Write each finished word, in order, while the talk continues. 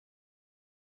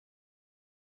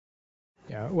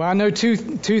Yeah, well, I know two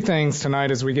things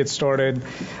tonight as we get started.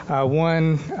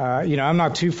 One, I'm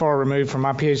not too far removed from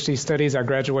my PhD studies. I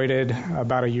graduated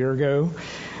about a year ago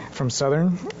from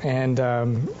Southern, and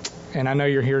I know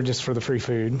you're here just for the free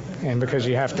food, and because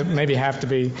you have to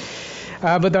be.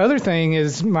 But the other thing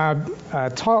is my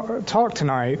talk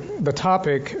tonight. The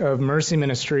topic of mercy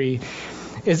ministry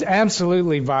is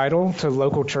absolutely vital to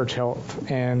local church health,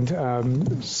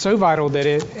 and so vital that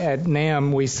at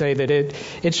NAM we say that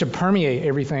it should permeate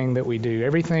everything that we do.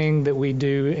 Everything that we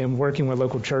do in working with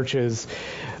local churches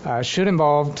should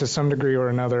involve, to some degree or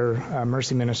another,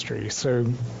 mercy ministry. So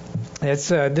this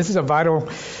is a vital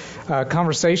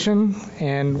conversation,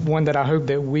 and one that I hope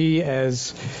that we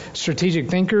as strategic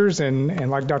thinkers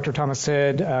and like Dr. Thomas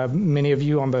said, many of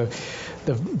you on the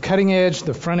cutting edge,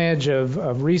 the front edge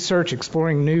of research,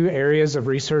 exploring new areas of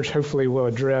research, hopefully will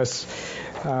address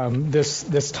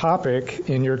this topic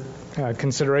in your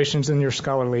considerations and your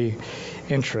scholarly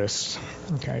interests.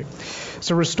 Okay,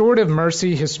 so restorative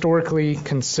mercy historically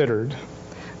considered,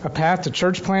 a path to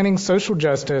church planting, social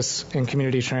justice, and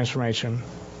community transformation.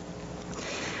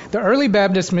 The early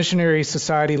Baptist Missionary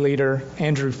Society leader,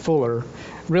 Andrew Fuller,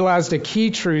 realized a key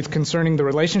truth concerning the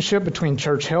relationship between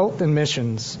church health and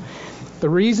missions. The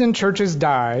reason churches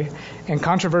die and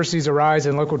controversies arise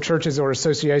in local churches or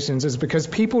associations is because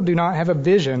people do not have a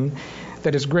vision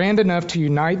that is grand enough to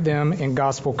unite them in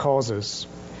gospel causes.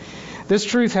 This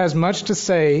truth has much to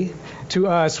say to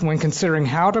us when considering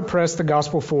how to press the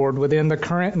gospel forward within the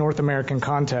current North American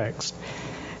context.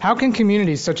 How can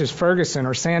communities such as Ferguson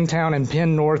or Sandtown and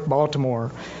Penn North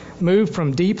Baltimore move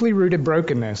from deeply rooted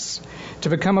brokenness to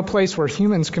become a place where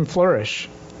humans can flourish?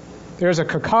 There is a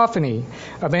cacophony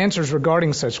of answers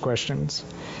regarding such questions.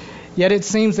 Yet it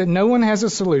seems that no one has a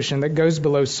solution that goes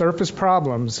below surface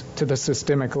problems to the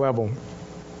systemic level.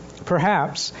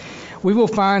 Perhaps we will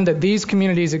find that these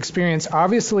communities experience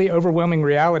obviously overwhelming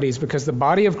realities because the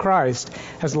body of Christ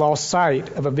has lost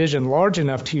sight of a vision large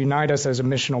enough to unite us as a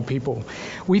missional people.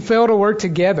 We fail to work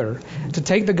together to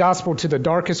take the gospel to the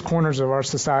darkest corners of our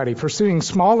society, pursuing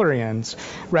smaller ends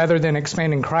rather than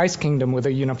expanding Christ's kingdom with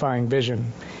a unifying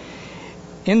vision.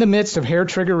 In the midst of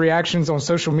hair-trigger reactions on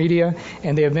social media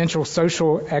and the eventual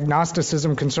social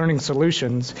agnosticism concerning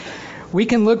solutions, we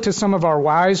can look to some of our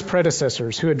wise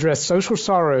predecessors who addressed social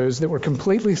sorrows that were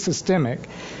completely systemic,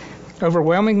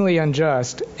 overwhelmingly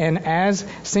unjust, and as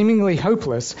seemingly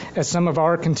hopeless as some of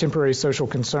our contemporary social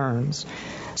concerns.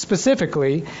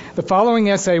 Specifically, the following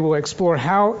essay will explore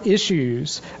how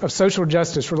issues of social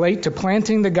justice relate to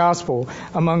planting the gospel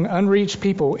among unreached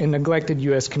people in neglected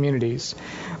U.S. communities.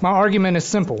 My argument is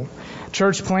simple.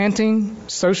 Church planting,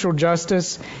 social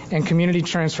justice, and community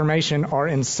transformation are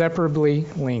inseparably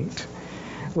linked.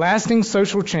 Lasting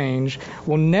social change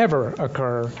will never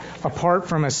occur apart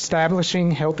from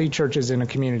establishing healthy churches in a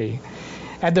community.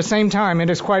 At the same time, it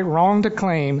is quite wrong to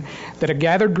claim that a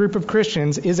gathered group of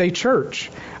Christians is a church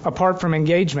apart from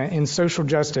engagement in social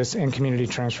justice and community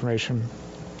transformation.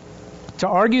 To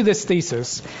argue this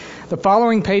thesis, the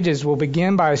following pages will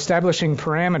begin by establishing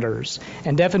parameters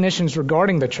and definitions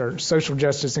regarding the church, social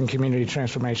justice, and community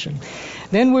transformation.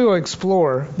 Then we will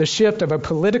explore the shift of a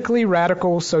politically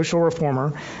radical social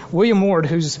reformer, William Ward,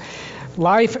 whose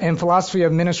life and philosophy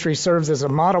of ministry serves as a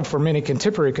model for many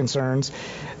contemporary concerns,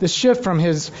 the shift from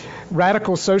his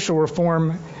radical social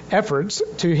reform efforts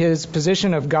to his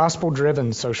position of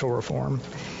gospel-driven social reform.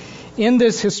 In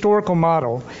this historical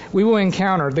model, we will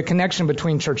encounter the connection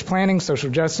between church planting, social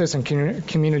justice, and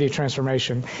community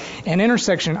transformation, an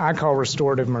intersection I call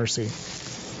restorative mercy.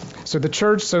 So the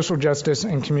church, social justice,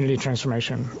 and community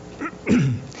transformation.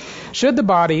 Should the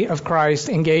body of Christ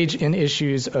engage in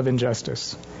issues of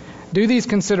injustice? Do these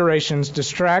considerations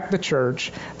distract the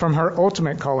church from her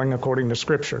ultimate calling according to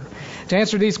Scripture? To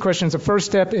answer these questions, the first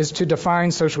step is to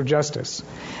define social justice,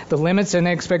 the limits and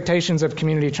expectations of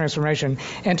community transformation,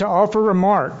 and to offer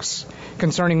remarks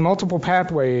concerning multiple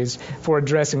pathways for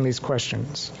addressing these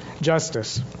questions.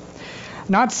 Justice.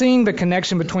 Not seeing the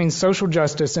connection between social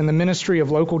justice and the ministry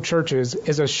of local churches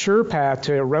is a sure path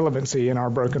to irrelevancy in our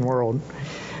broken world.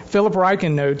 Philip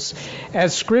Ryken notes,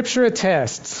 as Scripture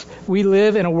attests, we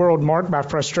live in a world marked by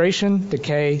frustration,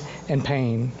 decay, and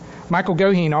pain. Michael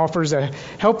Goheen offers a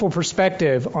helpful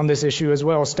perspective on this issue as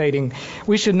well, stating,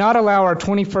 we should not allow our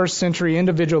 21st century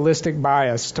individualistic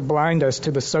bias to blind us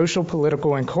to the social,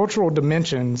 political, and cultural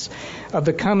dimensions of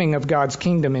the coming of God's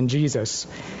kingdom in Jesus.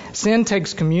 Sin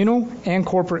takes communal and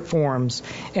corporate forms,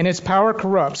 and its power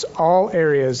corrupts all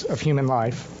areas of human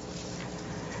life.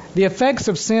 The effects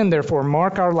of sin, therefore,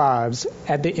 mark our lives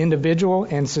at the individual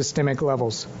and systemic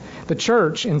levels. The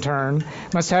church, in turn,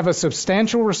 must have a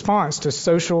substantial response to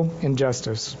social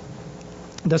injustice.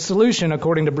 The solution,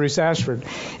 according to Bruce Ashford,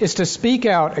 is to speak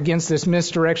out against this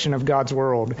misdirection of God's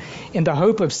world in the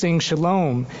hope of seeing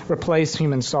shalom replace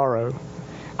human sorrow.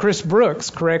 Chris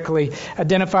Brooks correctly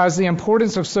identifies the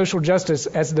importance of social justice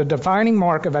as the defining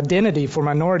mark of identity for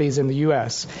minorities in the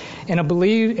U.S. and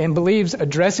believes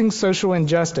addressing social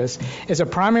injustice is a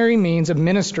primary means of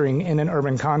ministering in an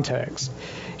urban context.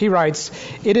 He writes,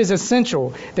 "It is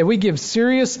essential that we give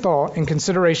serious thought and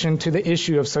consideration to the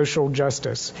issue of social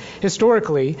justice.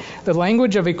 Historically, the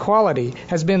language of equality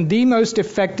has been the most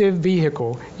effective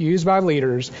vehicle used by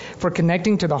leaders for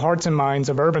connecting to the hearts and minds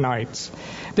of urbanites.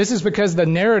 This is because the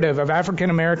narrative of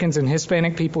African Americans and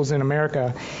Hispanic peoples in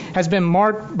America has been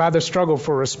marked by the struggle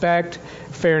for respect,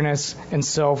 fairness, and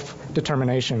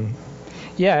self-determination.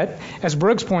 Yet, as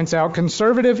Brooks points out,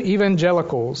 conservative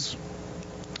evangelicals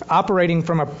operating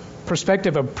from a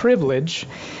perspective of privilege,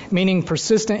 meaning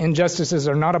persistent injustices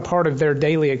are not a part of their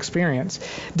daily experience,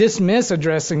 dismiss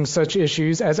addressing such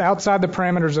issues as outside the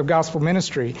parameters of gospel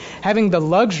ministry, having the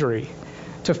luxury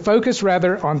to focus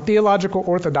rather on theological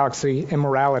orthodoxy and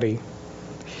morality.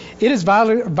 It is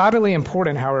vitally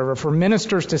important, however, for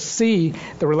ministers to see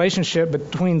the relationship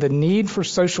between the need for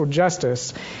social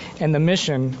justice and the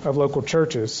mission of local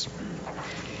churches.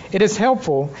 It is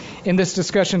helpful in this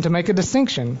discussion to make a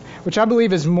distinction, which I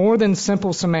believe is more than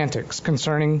simple semantics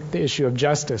concerning the issue of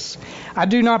justice. I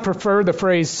do not prefer the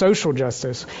phrase social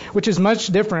justice, which is much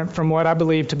different from what I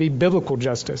believe to be biblical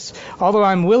justice, although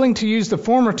I'm willing to use the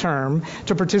former term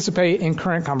to participate in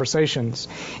current conversations.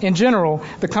 In general,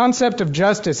 the concept of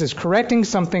justice is correcting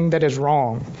something that is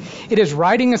wrong. It is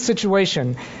righting a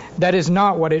situation that is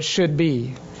not what it should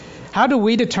be. How do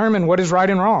we determine what is right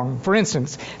and wrong? For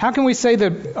instance, how can we say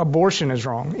that abortion is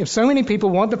wrong? If so many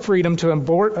people want the freedom to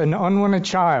abort an unwanted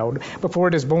child before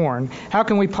it is born, how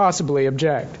can we possibly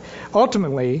object?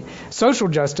 Ultimately, social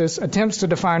justice attempts to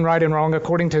define right and wrong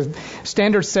according to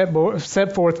standards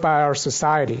set forth by our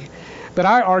society. But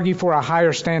I argue for a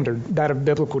higher standard, that of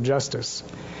biblical justice.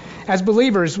 As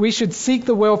believers, we should seek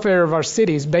the welfare of our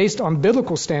cities based on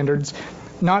biblical standards,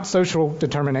 not social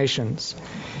determinations.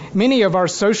 Many of our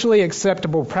socially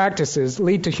acceptable practices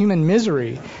lead to human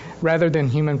misery rather than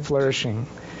human flourishing.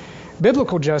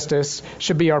 Biblical justice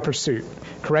should be our pursuit,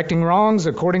 correcting wrongs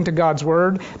according to God's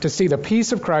word to see the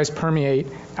peace of Christ permeate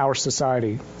our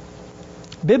society.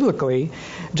 Biblically,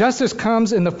 justice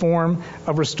comes in the form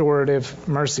of restorative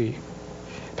mercy.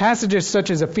 Passages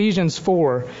such as Ephesians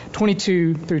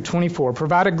 4:22 through 24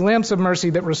 provide a glimpse of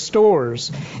mercy that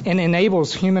restores and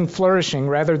enables human flourishing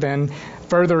rather than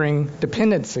furthering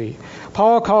dependency.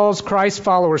 Paul calls Christ's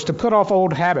followers to put off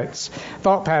old habits,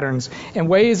 thought patterns, and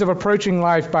ways of approaching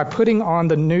life by putting on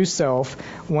the new self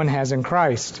one has in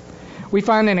Christ. We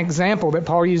find an example that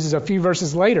Paul uses a few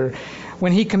verses later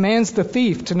when he commands the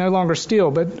thief to no longer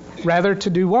steal, but rather to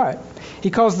do what? He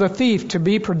calls the thief to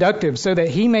be productive so that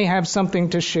he may have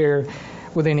something to share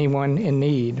with anyone in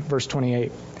need. Verse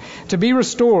 28. To be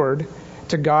restored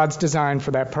to God's design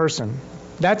for that person.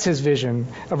 That's his vision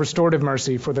of restorative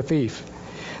mercy for the thief.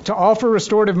 To offer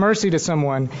restorative mercy to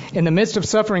someone in the midst of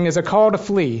suffering is a call to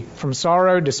flee from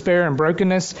sorrow, despair, and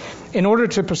brokenness in order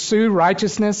to pursue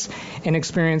righteousness and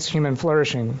experience human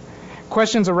flourishing.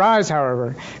 Questions arise,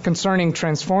 however, concerning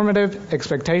transformative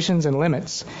expectations and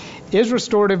limits. Is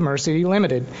restorative mercy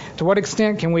limited? To what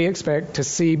extent can we expect to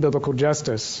see biblical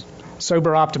justice?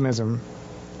 Sober optimism.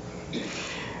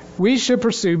 We should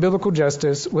pursue biblical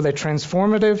justice with a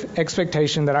transformative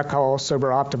expectation that I call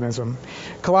sober optimism.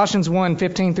 Colossians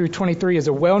 1:15 through 23 is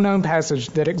a well-known passage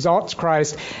that exalts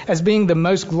Christ as being the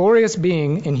most glorious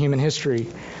being in human history.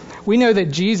 We know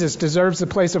that Jesus deserves the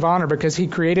place of honor because he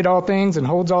created all things and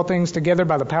holds all things together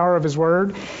by the power of his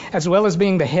word, as well as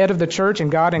being the head of the church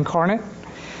and God incarnate.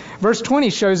 Verse 20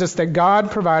 shows us that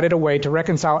God provided a way to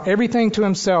reconcile everything to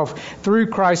himself through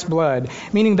Christ's blood,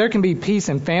 meaning there can be peace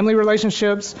in family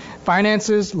relationships,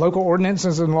 finances, local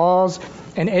ordinances and laws,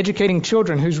 and educating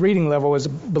children whose reading level is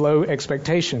below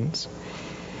expectations.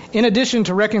 In addition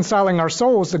to reconciling our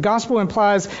souls, the gospel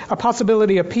implies a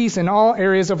possibility of peace in all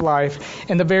areas of life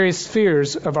and the various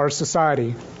spheres of our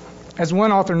society. As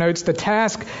one author notes, the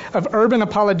task of urban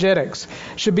apologetics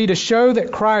should be to show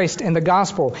that Christ and the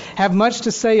gospel have much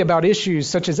to say about issues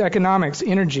such as economics,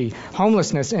 energy,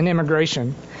 homelessness, and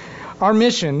immigration. Our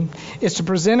mission is to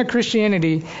present a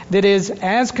Christianity that is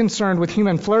as concerned with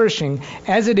human flourishing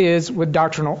as it is with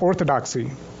doctrinal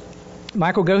orthodoxy.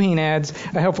 Michael Goheen adds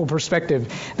a helpful perspective.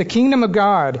 The kingdom of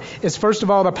God is first of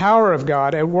all the power of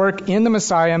God at work in the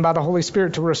Messiah and by the Holy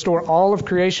Spirit to restore all of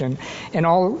creation and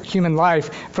all human life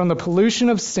from the pollution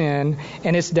of sin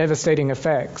and its devastating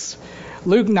effects.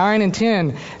 Luke 9 and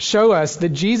 10 show us that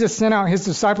Jesus sent out his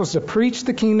disciples to preach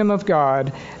the kingdom of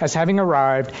God as having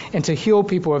arrived and to heal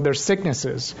people of their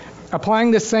sicknesses.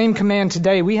 Applying this same command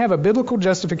today, we have a biblical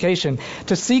justification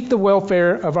to seek the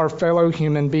welfare of our fellow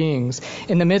human beings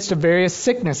in the midst of various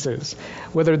sicknesses,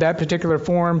 whether that particular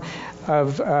form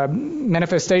of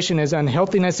manifestation is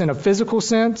unhealthiness in a physical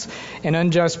sense, an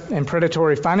unjust and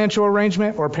predatory financial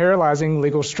arrangement, or paralyzing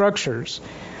legal structures.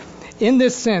 In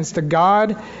this sense,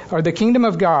 the kingdom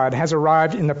of God has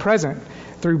arrived in the present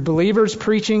through believers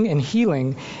preaching and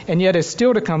healing, and yet is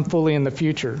still to come fully in the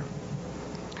future.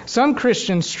 Some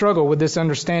Christians struggle with this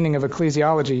understanding of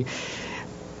ecclesiology,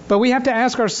 but we have to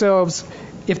ask ourselves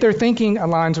if their thinking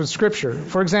aligns with Scripture.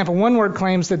 For example, one work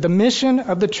claims that the mission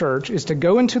of the church is to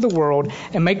go into the world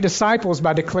and make disciples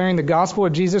by declaring the gospel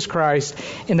of Jesus Christ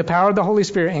in the power of the Holy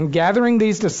Spirit and gathering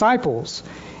these disciples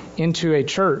into a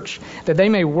church, that they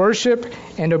may worship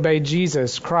and obey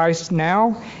Jesus Christ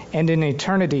now and in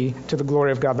eternity to the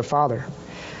glory of God the Father.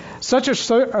 Such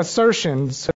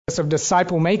assertions of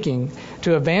disciple making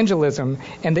to evangelism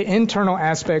and the internal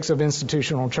aspects of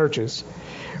institutional churches.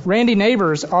 Randy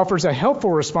Neighbors offers a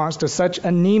helpful response to such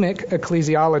anemic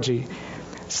ecclesiology.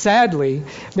 Sadly,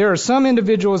 there are some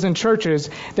individuals in churches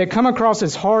that come across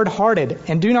as hard-hearted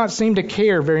and do not seem to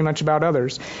care very much about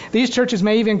others. These churches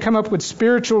may even come up with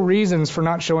spiritual reasons for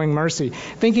not showing mercy,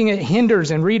 thinking it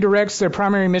hinders and redirects their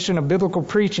primary mission of biblical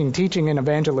preaching, teaching, and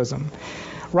evangelism.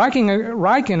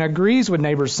 Ryken agrees with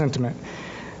Neighbors' sentiment.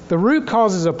 The root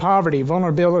causes of poverty,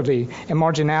 vulnerability, and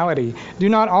marginality do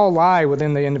not all lie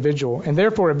within the individual, and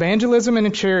therefore evangelism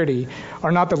and charity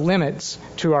are not the limits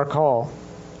to our call.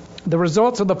 The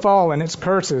results of the fall and its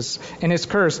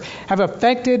curse have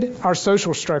affected our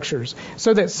social structures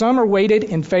so that some are weighted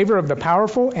in favor of the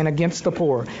powerful and against the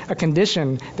poor, a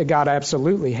condition that God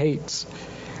absolutely hates.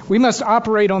 We must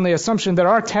operate on the assumption that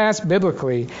our task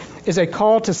biblically is a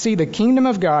call to see the kingdom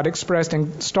of God expressed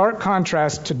in stark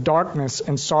contrast to darkness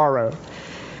and sorrow.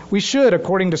 We should,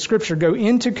 according to Scripture, go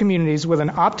into communities with an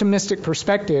optimistic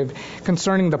perspective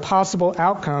concerning the possible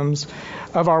outcomes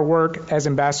of our work as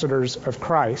ambassadors of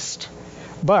Christ.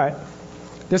 But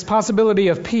this possibility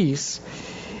of peace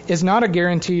is not a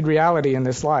guaranteed reality in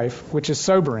this life, which is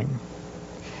sobering.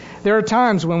 There are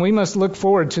times when we must look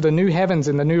forward to the new heavens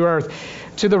and the new earth,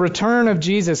 to the return of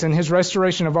Jesus and his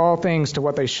restoration of all things to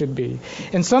what they should be.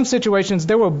 In some situations,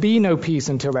 there will be no peace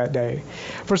until that day.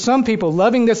 For some people,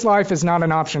 loving this life is not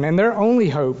an option, and their only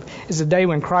hope is the day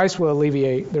when Christ will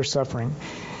alleviate their suffering.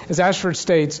 As Ashford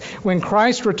states, when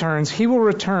Christ returns, he will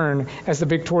return as the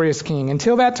victorious king.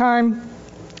 Until that time,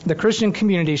 the Christian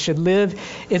community should live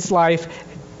its life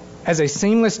as a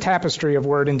seamless tapestry of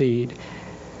word and deed.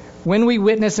 When we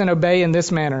witness and obey in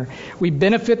this manner, we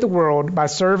benefit the world by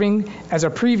serving as a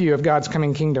preview of God's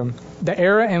coming kingdom, the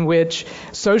era in which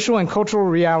social and cultural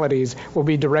realities will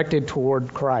be directed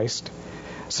toward Christ.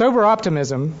 Sober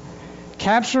optimism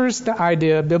captures the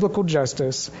idea of biblical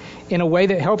justice in a way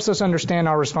that helps us understand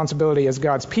our responsibility as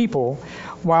God's people,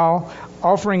 while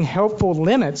offering helpful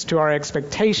limits to our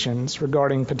expectations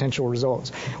regarding potential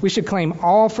results. We should claim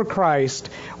all for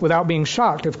Christ without being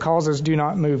shocked if causes do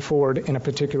not move forward in a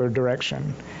particular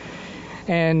direction.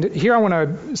 And here I want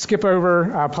to skip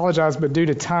over, I apologize, but due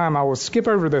to time, I will skip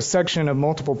over the section of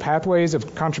multiple pathways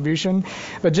of contribution.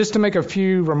 But just to make a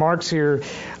few remarks here,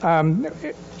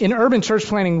 in urban church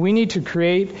planning, we need to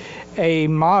create a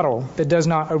model that does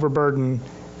not overburden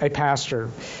a pastor.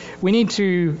 We need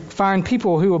to find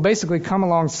people who will basically come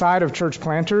alongside of church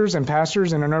planters and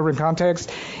pastors in an urban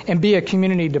context and be a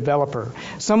community developer.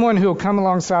 Someone who will come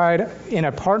alongside in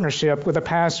a partnership with a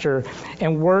pastor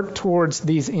and work towards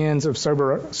these ends of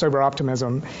sober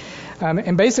optimism.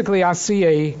 And basically, I see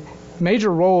a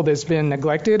major role that's been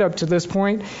neglected up to this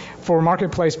point for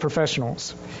marketplace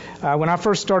professionals. When I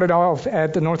first started off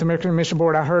at the North American Mission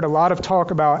Board, I heard a lot of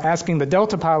talk about asking the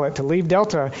Delta pilot to leave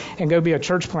Delta and go be a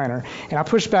church planter. And I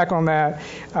pushed back on that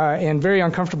in very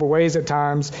uncomfortable ways at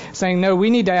times, saying, no,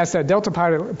 we need to ask that Delta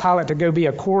pilot to go be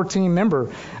a core team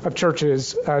member of church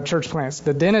plants.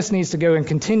 The dentist needs to go and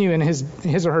continue in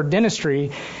his or her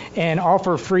dentistry and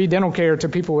offer free dental care to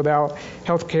people without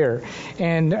health care.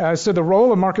 And so the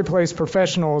role of marketplace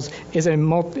professionals is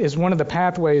one of the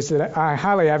pathways that I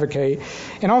highly advocate.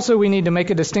 And also we need to make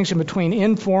a distinction between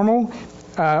informal,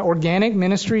 organic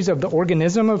ministries of the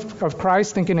organism of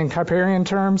Christ, thinking in Kuyperian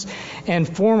terms, and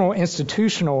formal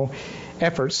institutional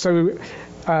efforts. So,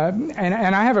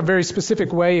 and I have a very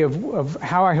specific way of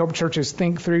how I help churches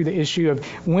think through the issue of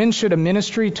when should a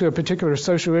ministry to a particular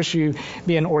social issue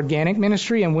be an organic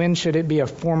ministry and when should it be a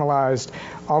formalized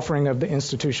offering of the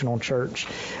institutional church.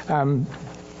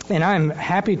 And I'm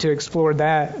happy to explore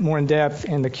that more in depth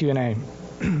in the Q&A.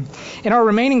 In our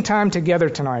remaining time together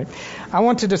tonight, I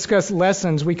want to discuss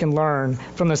lessons we can learn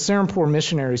from the Serampore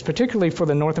missionaries, particularly for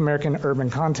the North American urban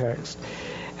context.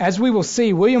 As we will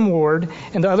see, William Ward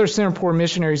and the other Serampore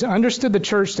missionaries understood the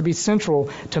church to be central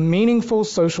to meaningful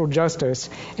social justice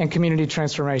and community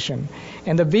transformation,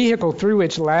 and the vehicle through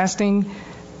which lasting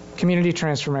community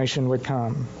transformation would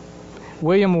come.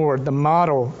 William Ward, the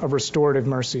model of restorative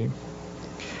mercy.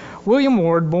 William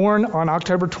Ward, born on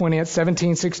October 20th,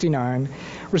 1769,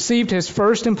 received his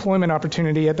first employment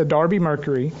opportunity at the Derby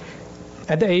Mercury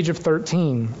at the age of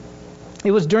 13.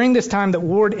 It was during this time that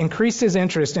Ward increased his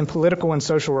interest in political and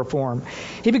social reform.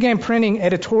 He began printing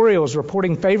editorials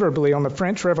reporting favorably on the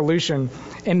French Revolution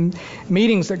and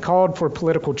meetings that called for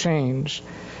political change.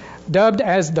 Dubbed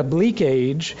as the Bleak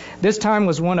Age, this time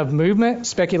was one of movement,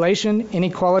 speculation,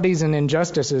 inequalities, and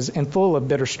injustices, and full of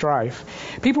bitter strife.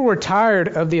 People were tired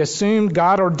of the assumed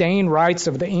God-ordained rights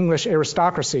of the English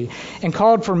aristocracy and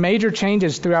called for major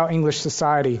changes throughout English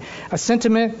society, a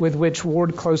sentiment with which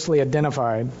Ward closely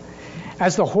identified.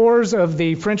 As the horrors of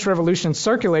the French Revolution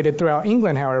circulated throughout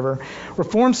England, however,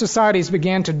 reformed societies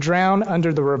began to drown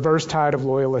under the reverse tide of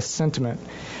loyalist sentiment.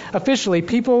 Officially,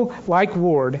 people like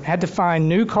Ward had to find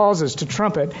new causes to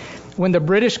trumpet when the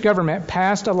British government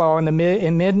passed a law in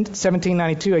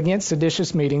mid-1792 against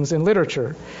seditious meetings in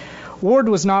literature. Ward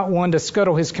was not one to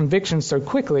scuttle his convictions so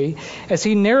quickly, as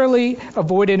he narrowly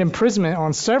avoided imprisonment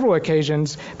on several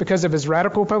occasions because of his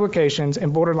radical publications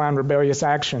and borderline rebellious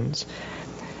actions.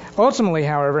 Ultimately,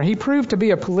 however, he proved to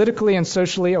be a politically and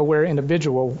socially aware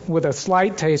individual with a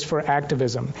slight taste for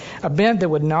activism, a bent that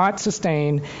would not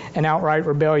sustain an outright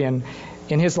rebellion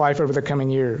in his life over the coming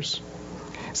years.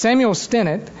 Samuel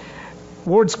Stennett,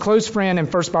 Ward's close friend and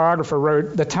first biographer,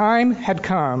 wrote, "The time had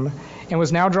come and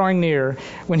was now drawing near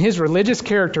when his religious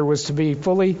character was to be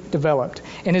fully developed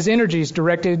and his energies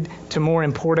directed to more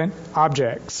important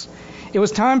objects. It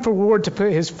was time for Ward to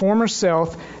put his former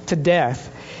self to death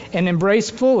and embrace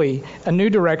fully a new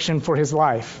direction for his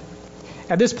life."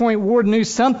 At this point, Ward knew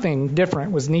something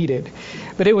different was needed,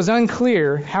 but it was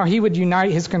unclear how he would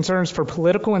unite his concerns for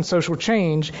political and social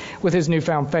change with his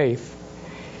newfound faith.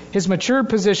 His matured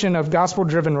position of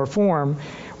gospel-driven reform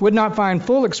would not find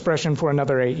full expression for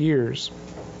another 8 years.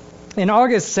 In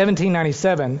August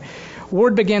 1797,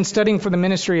 Ward began studying for the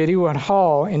ministry at Ewood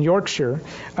Hall in Yorkshire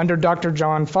under Dr.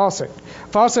 John Fawcett.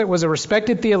 Fawcett was a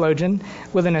respected theologian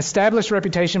with an established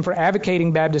reputation for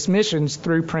advocating Baptist missions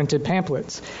through printed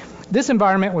pamphlets. This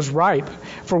environment was ripe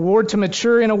for Ward to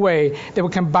mature in a way that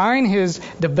would combine his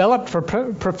developed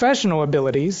professional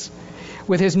abilities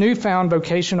with his newfound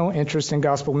vocational interest in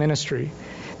gospel ministry.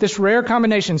 This rare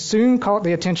combination soon caught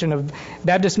the attention of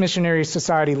Baptist Missionary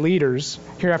Society leaders,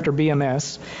 hereafter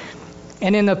BMS,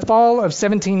 and in the fall of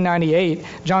 1798,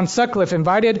 John Sutcliffe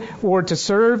invited Ward to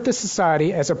serve the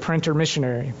society as a printer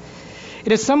missionary.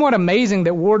 It is somewhat amazing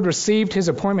that Ward received his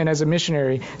appointment as a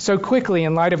missionary so quickly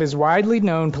in light of his widely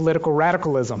known political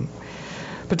radicalism.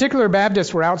 Particular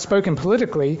Baptists were outspoken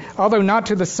politically, although not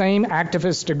to the same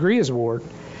activist degree as Ward.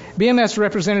 BMS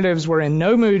representatives were in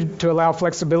no mood to allow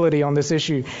flexibility on this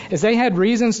issue, as they had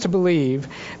reasons to believe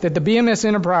that the BMS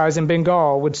enterprise in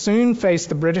Bengal would soon face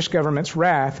the British government's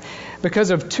wrath because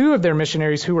of two of their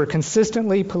missionaries who were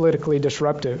consistently politically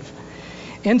disruptive.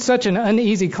 In such an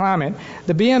uneasy climate,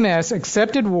 the BMS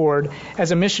accepted Ward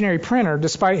as a missionary printer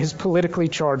despite his politically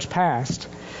charged past.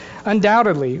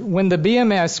 Undoubtedly, when the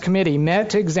BMS committee met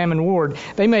to examine Ward,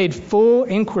 they made full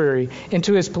inquiry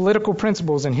into his political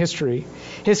principles and history.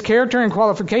 His character and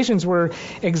qualifications were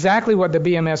exactly what the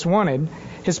BMS wanted.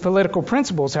 His political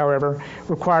principles, however,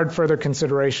 required further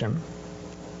consideration.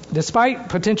 Despite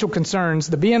potential concerns,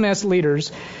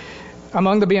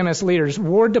 among the BMS leaders,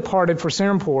 Ward departed for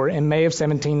Serampore in May of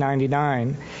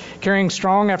 1799, carrying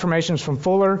strong affirmations from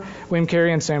Fuller, William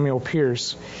Carey, and Samuel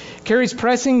Pierce. Carey's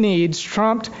pressing needs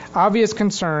trumped obvious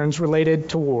concerns related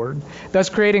to Ward, thus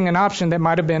creating an option that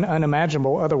might have been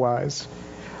unimaginable otherwise.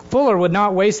 Fuller would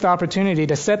not waste the opportunity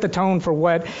to set the tone for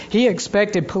what he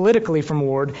expected politically from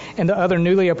Ward and the other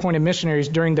newly appointed missionaries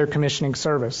during their commissioning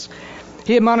service.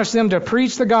 He admonished them to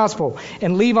preach the gospel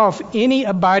and leave off any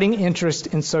abiding interest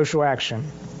in social action.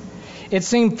 It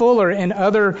seemed Fuller and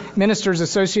other ministers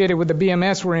associated with the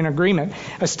BMS were in agreement.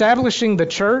 Establishing the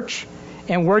church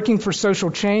and working for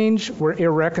social change were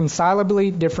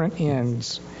irreconcilably different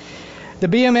ends. The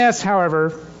BMS,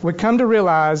 however, would come to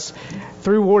realize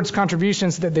through Ward's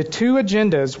contributions that the two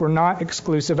agendas were not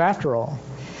exclusive after all.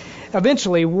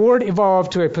 Eventually, Ward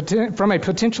evolved from a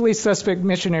potentially suspect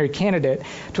missionary candidate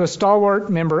to a stalwart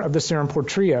member of the Serampore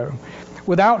trio,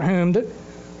 without whom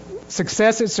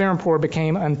success at Serampore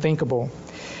became unthinkable.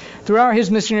 Throughout his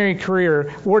missionary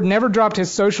career, Ward never dropped his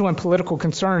social and political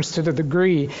concerns to the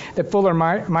degree that Fuller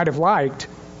might have liked,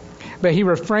 but he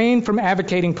refrained from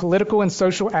advocating political and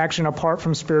social action apart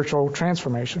from spiritual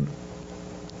transformation.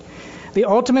 The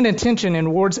ultimate intention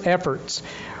in Ward's efforts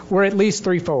were at least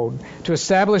threefold: to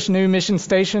establish new mission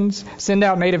stations, send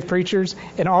out native preachers,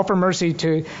 and offer mercy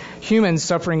to humans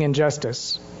suffering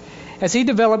injustice. As he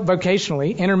developed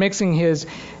vocationally, intermixing his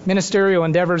ministerial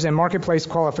endeavors and marketplace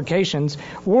qualifications,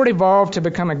 Ward evolved to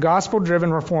become a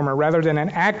gospel-driven reformer rather than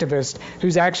an activist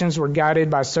whose actions were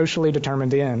guided by socially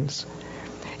determined ends.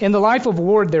 In the life of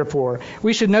Ward, therefore,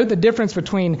 we should note the difference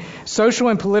between social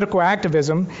and political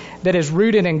activism that is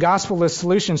rooted in gospel-less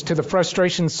solutions to the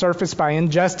frustrations surfaced by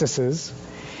injustices,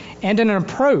 and an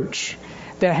approach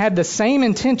that had the same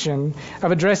intention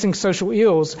of addressing social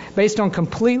ills based on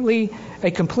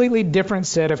a completely different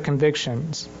set of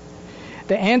convictions.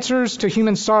 The answers to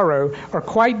human sorrow are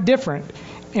quite different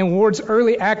in Ward's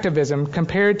early activism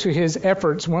compared to his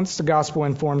efforts once the gospel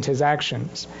informed his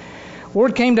actions.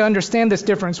 Ward came to understand this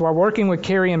difference while working with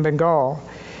Carey in Bengal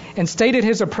and stated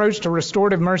his approach to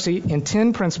restorative mercy in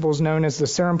 10 principles known as the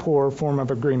Serampore form of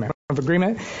agreement.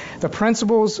 The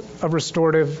principles of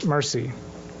restorative mercy.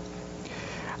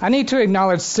 I need to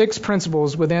acknowledge 6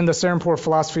 principles within the Serampore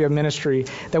philosophy of ministry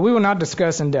that we will not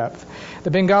discuss in depth.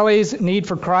 The Bengalis' need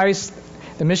for Christ,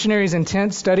 the missionaries'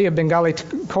 intense study of Bengali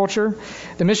culture,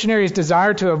 the missionaries'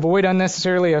 desire to avoid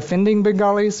unnecessarily offending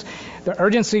Bengalis, the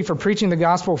urgency for preaching the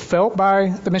gospel felt by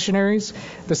the missionaries,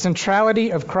 the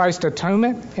centrality of Christ's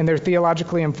atonement in their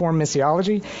theologically informed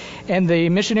missiology, and the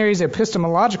missionaries'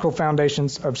 epistemological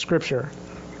foundations of Scripture.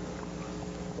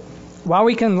 While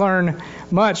we can learn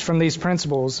much from these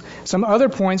principles, some other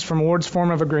points from Ward's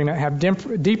form of agreement have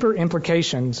deeper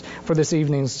implications for this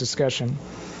evening's discussion.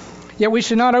 Yet we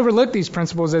should not overlook these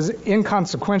principles as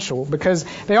inconsequential because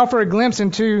they offer a glimpse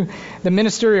into the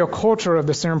ministerial culture of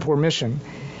the Serampore mission.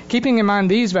 Keeping in mind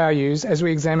these values as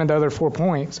we examine the other 4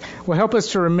 points will help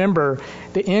us to remember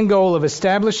the end goal of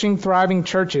establishing thriving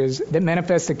churches that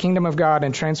manifest the kingdom of God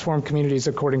and transform communities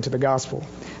according to the gospel.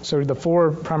 So the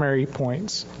 4 primary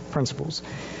principles.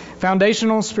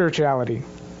 Foundational spirituality.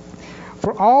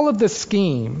 For all of the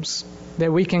schemes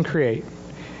that we can create,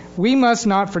 we must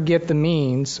not forget the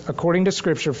means, according to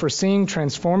Scripture, for seeing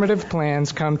transformative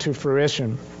plans come to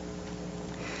fruition.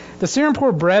 The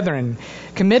Serampore brethren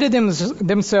committed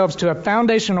themselves to a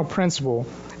foundational principle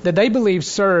that they believed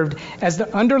served as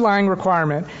the underlying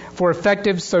requirement for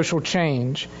effective social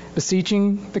change,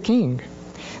 beseeching the King.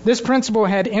 This principle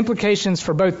had implications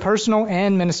for both personal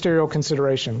and ministerial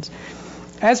considerations.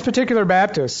 As particular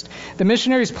Baptists, the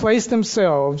missionaries placed in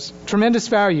themselves tremendous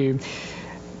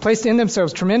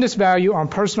value on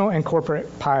personal and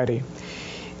corporate piety.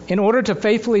 In order to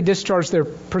faithfully discharge their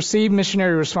perceived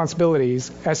missionary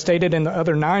responsibilities, as stated in the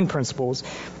other 9 principles,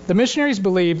 the missionaries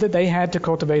believed that they had to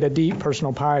cultivate a deep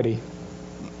personal piety.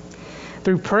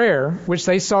 Through prayer, which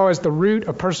they saw as the root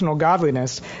of personal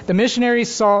godliness, the missionaries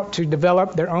sought to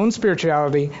develop their own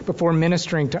spirituality before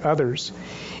ministering to others.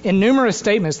 In numerous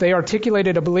statements, they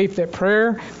articulated a belief that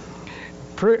prayer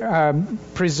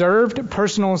preserved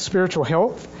personal spiritual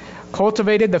health,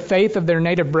 cultivated the faith of their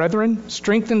native brethren,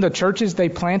 strengthened the churches they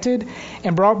planted,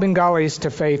 and brought Bengalis to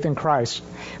faith in Christ.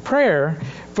 Prayer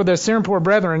for the Serampore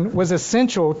brethren was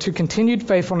essential to continued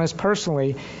faithfulness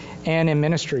personally and in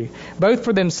ministry, both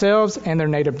for themselves and their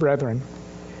native brethren.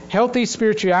 Healthy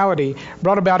spirituality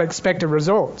brought about expected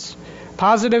results.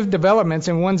 Positive developments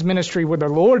in one's ministry were the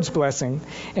Lord's blessing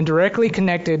and directly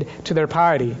connected to their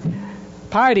piety.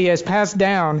 Piety, as passed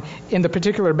down in the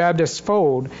particular Baptist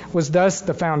fold, was thus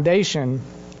the foundation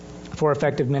for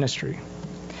effective ministry.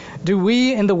 Do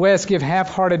we in the West give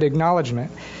half-hearted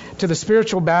acknowledgement to the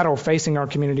spiritual battle facing our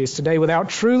communities today without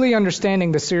truly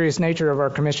understanding the serious nature of our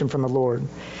commission from the Lord?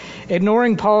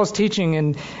 Ignoring Paul's teaching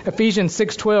in Ephesians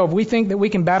 6:12, we think that we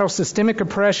can battle systemic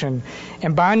oppression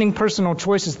and binding personal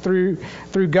choices through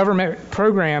government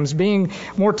programs, being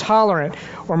more tolerant,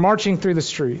 or marching through the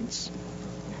streets.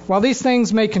 While these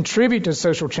things may contribute to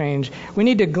social change, we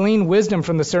need to glean wisdom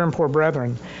from the Serampore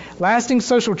brethren. Lasting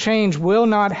social change will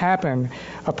not happen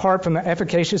apart from the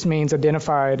efficacious means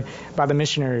identified by the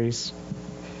missionaries.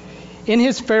 In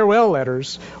his farewell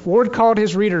letters, Ward called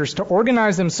his readers to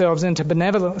organize themselves into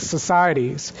benevolent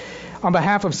societies on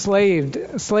behalf of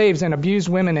slaves and abused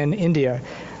women in India,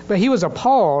 but he was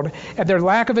appalled at their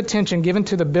lack of attention given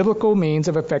to the biblical means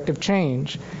of effective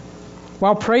change.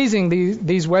 While praising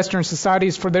these Western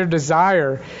societies for their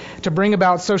desire to bring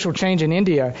about social change in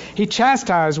India, he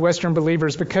chastised Western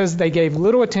believers because they gave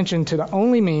little attention to the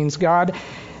only means God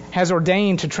has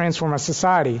ordained to transform a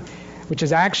society, which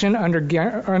is action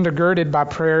undergirded by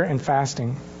prayer and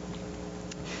fasting.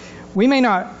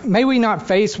 May we not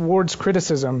face Ward's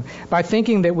criticism by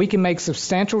thinking that we can make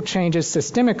substantial changes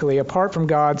systemically apart from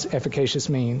God's efficacious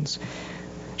means.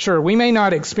 Sure, we may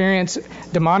not experience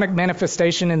demonic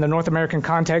manifestation in the North American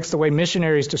context the way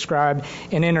missionaries describe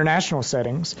in international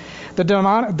settings.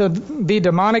 The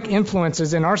demonic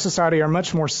influences in our society are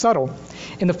much more subtle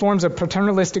in the forms of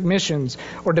paternalistic missions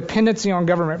or dependency on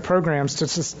government programs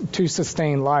to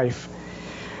sustain life.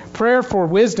 Prayer for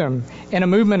wisdom and a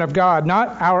movement of God,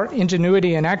 not our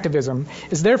ingenuity and activism,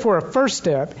 is therefore a first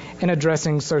step in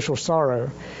addressing social sorrow.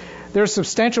 There are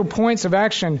substantial points of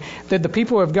action that the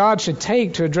people of God should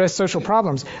take to address social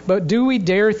problems, but do we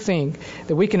dare think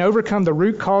that we can overcome the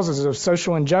root causes of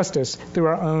social injustice through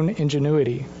our own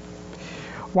ingenuity?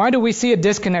 Why do we see a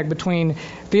disconnect between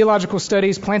theological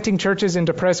studies, planting churches in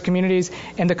depressed communities,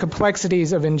 and the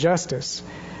complexities of injustice?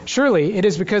 Surely it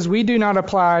is because we do not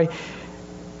apply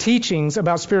teachings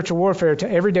about spiritual warfare to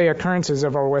everyday occurrences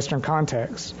of our Western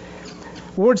context.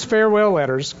 Ward's farewell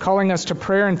letters, calling us to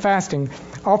prayer and fasting,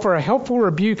 offer a helpful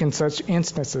rebuke in such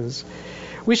instances.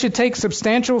 We should take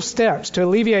substantial steps to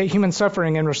alleviate human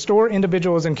suffering and restore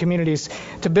individuals and communities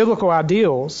to biblical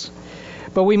ideals,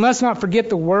 but we must not forget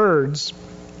the words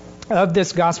of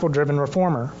this gospel-driven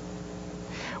reformer.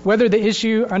 Whether the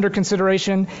issue under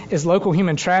consideration is local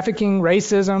human trafficking,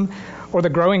 racism, or the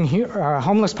growing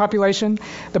homeless population,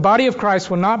 the body of Christ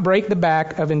will not break the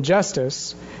back of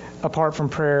injustice apart from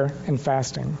prayer and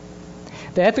fasting.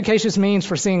 The efficacious means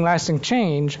for seeing lasting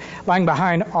change lying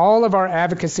behind all of our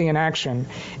advocacy and action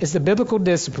is the biblical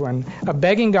discipline of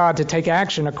begging God to take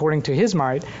action according to His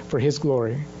might for His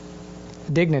glory.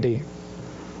 Dignity.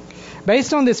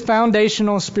 Based on this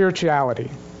foundational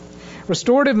spirituality,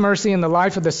 restorative mercy in the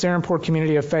life of the Serampore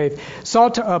community of faith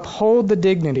sought to uphold the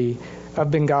dignity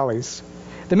of Bengalis.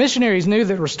 The missionaries knew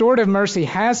that restorative mercy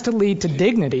has to lead to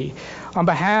dignity on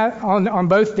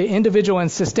both the individual and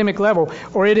systemic level,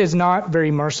 or it is not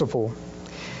very merciful.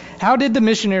 How did the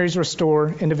missionaries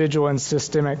restore individual and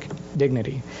systemic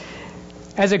dignity?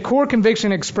 As a core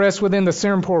conviction expressed within the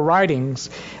Serampore writings,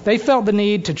 they felt the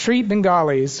need to treat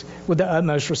Bengalis with the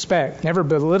utmost respect, never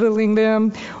belittling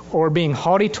them or being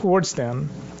haughty towards them.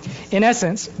 In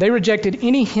essence, they rejected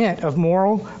any hint of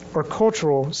moral or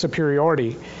cultural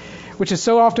superiority, which is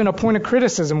so often a point of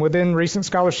criticism within recent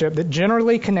scholarship that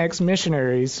generally connects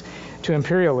missionaries to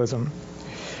imperialism.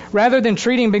 Rather than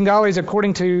treating Bengalis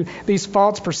according to these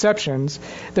false perceptions,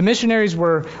 the missionaries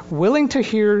were willing to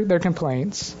hear their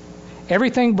complaints,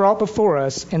 everything brought before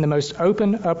us in the most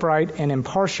open, upright, and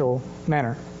impartial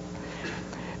manner.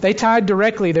 They tied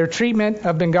directly their treatment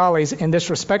of Bengalis in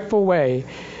this respectful way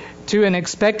to an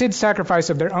expected sacrifice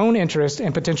of their own interest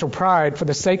and potential pride for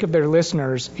the sake of their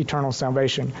listeners' eternal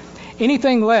salvation.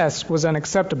 Anything less was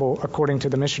unacceptable according to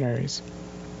the missionaries.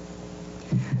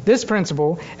 This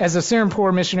principle, as the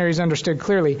Serampore missionaries understood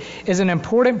clearly, is an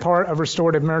important part of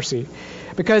restorative mercy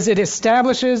because it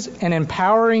establishes an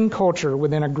empowering culture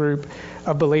within a group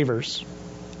of believers.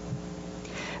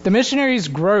 The missionaries'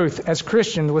 growth as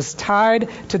Christians was tied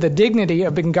to the dignity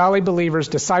of Bengali believers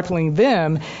discipling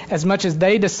them as much as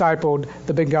they discipled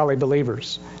the Bengali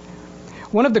believers.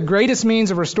 One of the greatest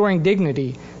means of restoring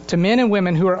dignity to men and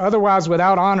women who are otherwise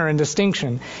without honor and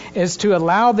distinction is to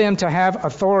allow them to have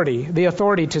the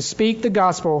authority to speak the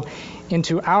gospel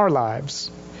into our lives.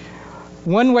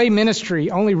 One-way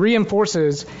ministry only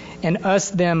reinforces an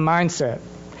us-them mindset,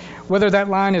 whether that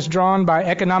line is drawn by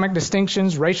economic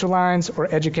distinctions, racial lines,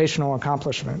 or educational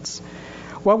accomplishments.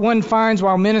 What one finds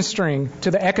while ministering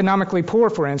to the economically poor,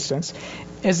 for instance,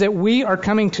 is that we are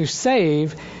coming to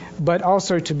save, but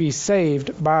also to be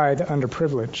saved by the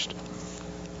underprivileged.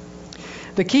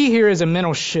 The key here is a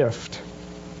mental shift.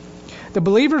 The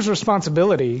believer's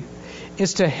responsibility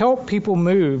is to help people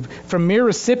move from mere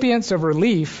recipients of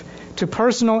relief to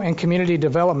personal and community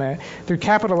development through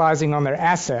capitalizing on their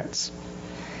assets.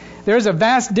 There is a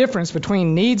vast difference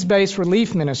between needs-based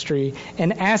relief ministry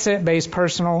and asset-based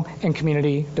personal and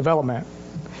community development.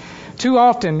 Too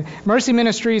often, mercy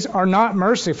ministries are not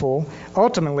merciful,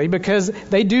 ultimately, because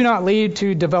they do not lead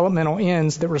to developmental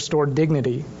ends that restore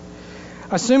dignity.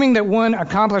 Assuming that one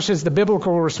accomplishes the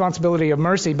biblical responsibility of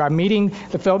mercy by meeting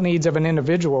the felt needs of an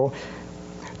individual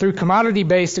through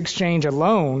commodity-based exchange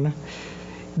alone,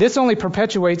 this only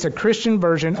perpetuates a Christian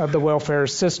version of the welfare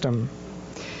system.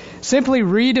 Simply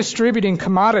redistributing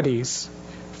commodities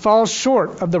falls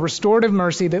short of the restorative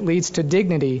mercy that leads to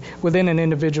dignity within an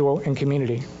individual and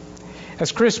community.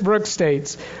 As Chris Brooks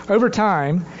states, over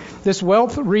time, this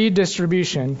wealth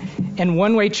redistribution and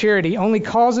one-way charity only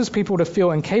causes people to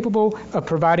feel incapable of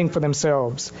providing for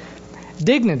themselves.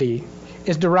 Dignity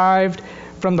is derived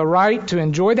from the right to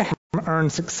enjoy the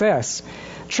earned success.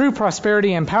 True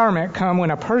prosperity and empowerment come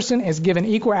when a person is given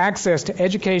equal access to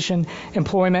education,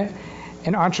 employment,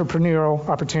 and entrepreneurial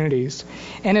opportunities,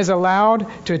 and is allowed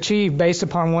to achieve based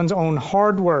upon one's own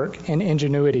hard work and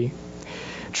ingenuity.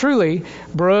 Truly,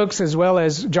 Brooks, as well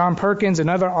as John Perkins and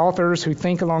other authors who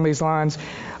think along these lines,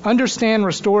 understand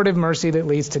restorative mercy that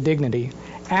leads to dignity,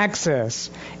 access,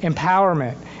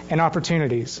 empowerment, and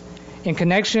opportunities. In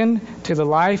connection to the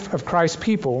life of Christ's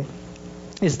people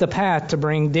is the path to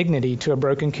bring dignity to a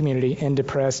broken community and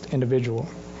depressed individual.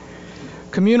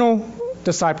 Communal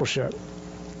discipleship.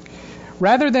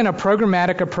 Rather than a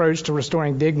programmatic approach to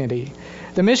restoring dignity,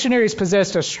 the missionaries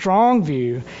possessed a strong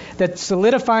view that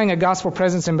solidifying a gospel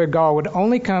presence in Bengal would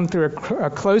only come through a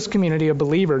close community of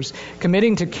believers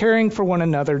committing to caring for one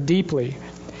another deeply.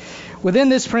 Within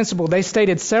this principle, they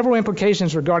stated several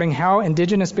implications regarding how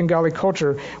indigenous Bengali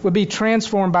culture would be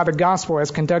transformed by the gospel as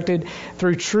conducted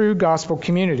through true gospel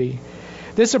community.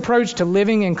 This approach to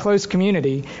living in close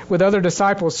community with other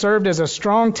disciples served as a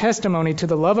strong testimony to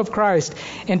the love of Christ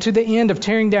and to the end of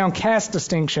tearing down caste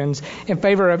distinctions in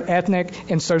favor of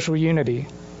ethnic and social unity.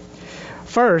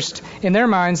 First, in their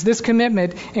minds, this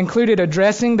commitment included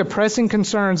addressing the pressing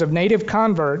concerns of native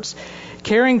converts,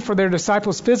 caring for their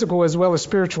disciples' physical as well as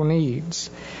spiritual needs.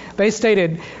 They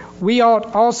stated, "We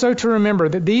ought also to remember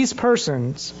that these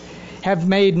persons have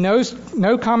made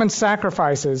no common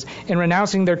sacrifices in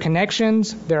renouncing their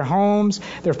connections, their homes,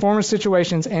 their former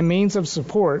situations, and means of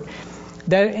support,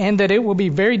 and that it will be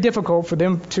very difficult for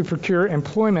them to procure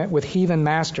employment with heathen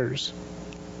masters."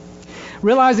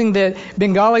 Realizing that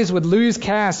Bengalis would lose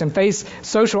caste and face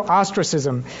social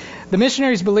ostracism, the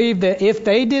missionaries believed that if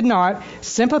they did not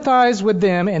sympathize with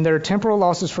them in their temporal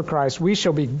losses for Christ, we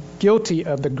shall be guilty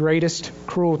of the greatest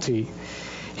cruelty.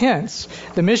 Hence,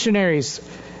 the missionaries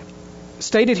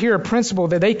stated here a principle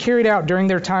that they carried out during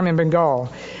their time in Bengal.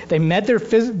 They met their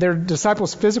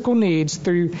disciples' physical needs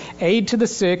through aid to the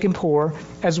sick and poor,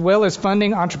 as well as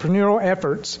funding entrepreneurial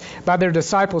efforts by their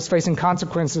disciples facing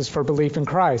consequences for belief in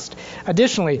Christ.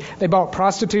 Additionally, they bought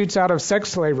prostitutes out of sex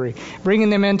slavery,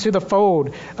 bringing them into the fold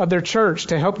of their church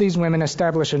to help these women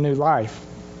establish a new life.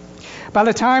 By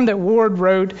the time that Ward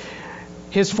wrote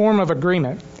his form of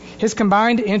agreement, his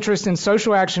combined interest in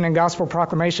social action and gospel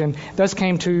proclamation thus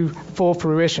came to full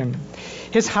fruition.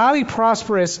 His highly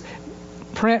prosperous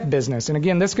print business, and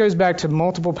again, this goes back to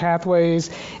multiple pathways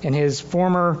and his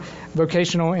former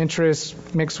vocational interests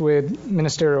mixed with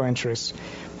ministerial interests.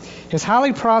 His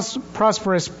highly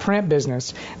prosperous print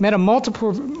business met a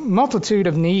multitude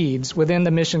of needs within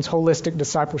the mission's holistic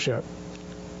discipleship.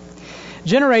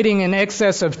 Generating in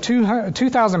excess of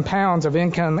 2,000 pounds of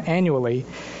income annually,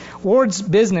 Ward's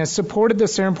business supported the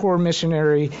Serampore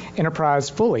missionary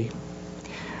enterprise fully.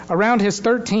 Around his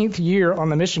 13th year on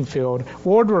the mission field,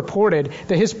 Ward reported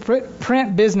that his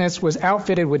print business was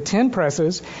outfitted with 10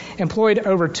 presses, employed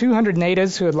over 200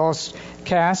 natives who had lost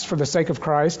caste for the sake of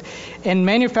Christ, and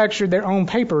manufactured their own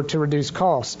paper to reduce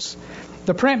costs.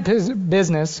 The print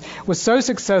business was so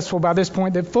successful by this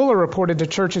point that Fuller reported to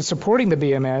churches supporting the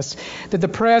BMS that the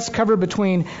press covered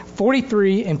between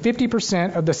 43 and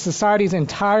 50% of the society's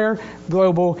entire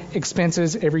global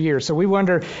expenses every year. So we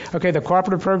wonder, okay, the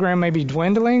cooperative program may be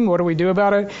dwindling. What do we do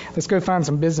about it? Let's go find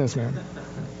some businessmen.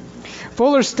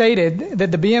 Fuller stated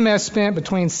that the BMS spent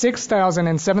between 6,000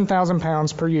 and 7,000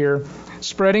 pounds per year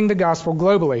spreading the gospel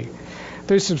globally.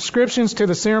 Through subscriptions to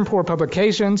the Serampore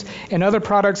publications and other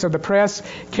products of the press,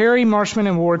 Carey, Marshman,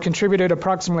 and Ward contributed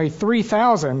approximately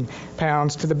 3,000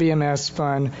 pounds to the BMS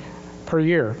fund per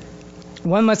year.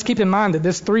 One must keep in mind that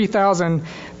this 3,000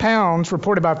 pounds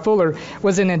reported by Fuller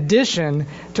was in addition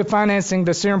to financing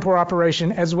the Serampore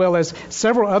operation, as well as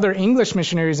several other English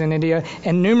missionaries in India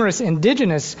and numerous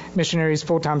indigenous missionaries'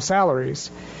 full-time salaries.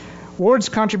 Ward's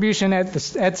contribution at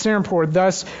Serampore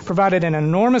thus provided an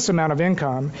enormous amount of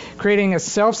income, creating a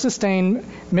self-sustained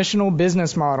missional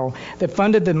business model that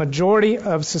funded the majority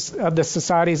of the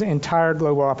society's entire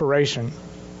global operation.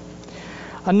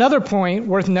 Another point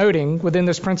worth noting within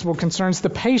this principle concerns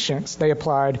the patience they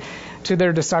applied to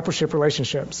their discipleship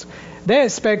relationships. They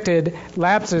expected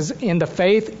lapses in the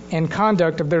faith and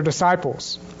conduct of their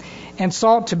disciples and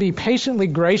sought to be patiently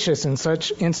gracious in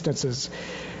such instances.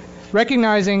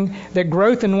 Recognizing that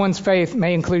growth in one's faith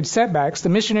may include setbacks, the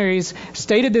missionaries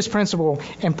stated this principle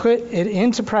and put it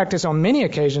into practice on many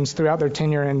occasions throughout their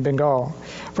tenure in Bengal.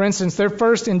 For instance, their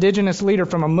first indigenous leader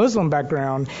from a Muslim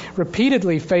background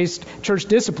repeatedly faced church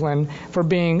discipline for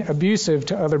being abusive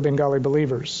to other Bengali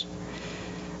believers.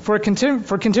 For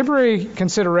contemporary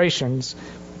considerations,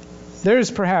 there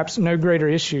is perhaps no greater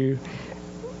issue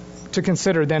to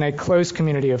consider than a close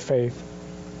community of faith.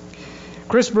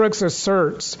 Chris Brooks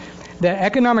asserts that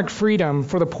economic freedom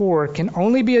for the poor can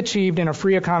only be achieved in a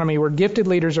free economy where gifted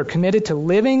leaders are committed to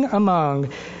living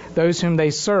among those whom they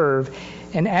serve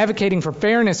and advocating for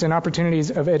fairness and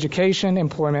opportunities of education,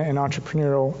 employment, and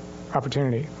entrepreneurial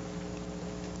opportunity.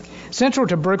 Central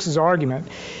to Brooks's argument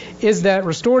is that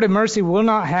restorative mercy will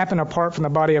not happen apart from the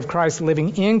body of Christ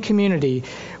living in community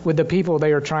with the people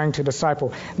they are trying to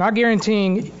disciple, not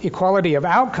guaranteeing equality of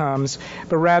outcomes,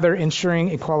 but rather ensuring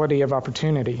equality of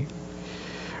opportunity.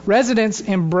 Residents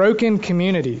in broken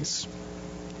communities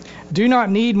do not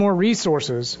need more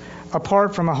resources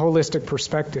apart from a holistic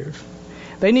perspective.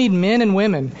 They need men and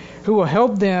women who will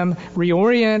help them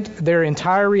reorient their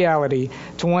entire reality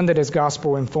to one that is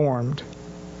gospel-informed.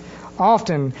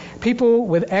 Often, people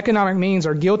with economic means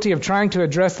are guilty of trying to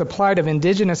address the plight of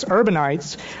indigenous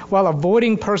urbanites while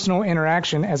avoiding personal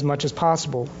interaction as much as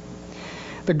possible.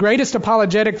 The greatest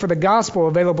apologetic for the gospel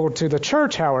available to the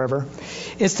church, however,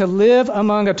 is to live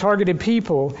among a targeted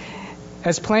people,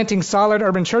 as planting solid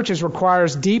urban churches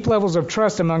requires deep levels of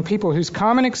trust among people whose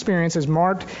common experience is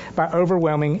marked by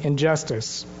overwhelming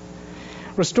injustice.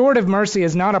 Restorative mercy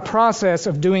is not a process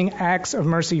of doing acts of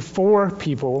mercy for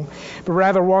people, but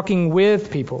rather walking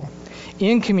with people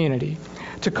in community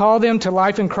to call them to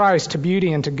life in Christ, to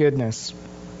beauty, and to goodness.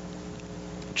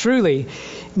 Truly,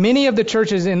 many of the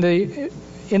churches in the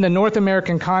North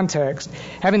American context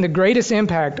having the greatest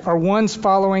impact are ones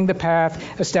following the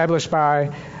path established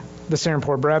by the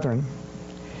Serampore Brethren.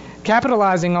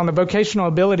 Capitalizing on the vocational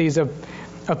abilities of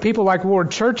people like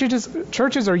Ward,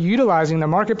 churches are utilizing the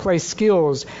marketplace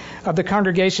skills of the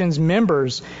congregation's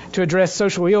members to address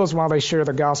social ills while they share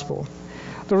the gospel.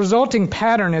 The resulting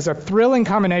pattern is a thrilling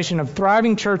combination of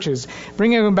thriving churches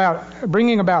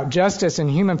bringing about justice and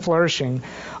human flourishing,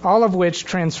 all of which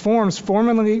transforms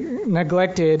formerly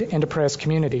neglected and oppressed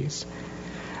communities.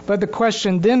 But the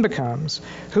question then becomes,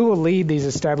 who will lead these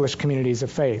established communities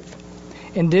of faith?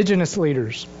 Indigenous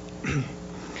leaders.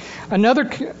 Another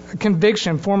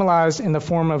conviction formalized in the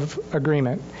form of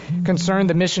agreement concerned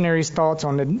the missionaries' thoughts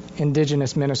on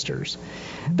indigenous ministers.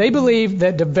 They believed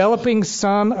that developing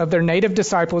some of their native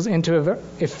disciples into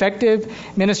effective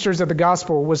ministers of the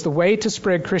gospel was the way to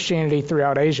spread Christianity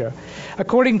throughout Asia.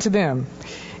 According to them,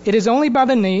 it is only by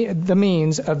the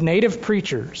means of native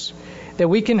preachers that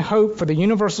we can hope for the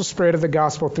universal spread of the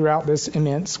gospel throughout this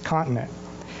immense continent.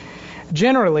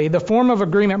 Generally, the form of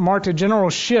agreement marked a general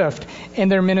shift in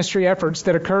their ministry efforts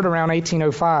that occurred around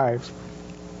 1805.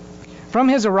 From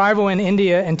his arrival in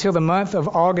India until the month of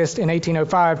August in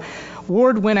 1805,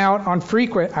 Ward went out on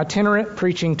frequent itinerant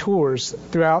preaching tours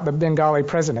throughout the Bengali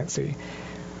presidency.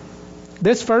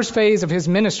 This first phase of his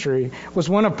ministry was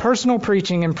one of personal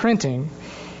preaching and printing.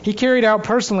 He carried out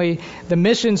personally the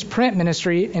mission's print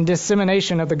ministry and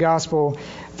dissemination of the gospel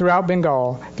throughout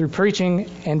Bengal through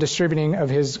preaching and distributing of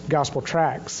his gospel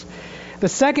tracts. The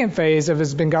second phase of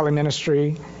his Bengali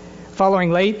ministry,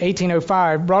 following late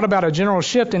 1805, brought about a general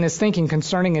shift in his thinking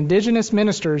concerning indigenous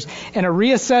ministers and a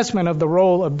reassessment of the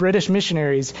role of British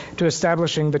missionaries to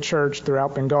establishing the church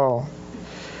throughout Bengal.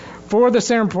 For the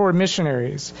Serampore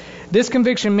missionaries, this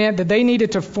conviction meant that they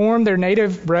needed to form their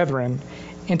native brethren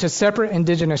into separate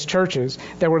indigenous churches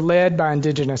that were led by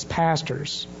indigenous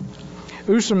pastors.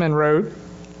 Usserman wrote,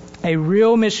 "A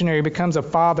real missionary becomes a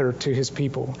father to his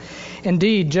people.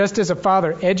 Indeed, just as a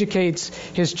father educates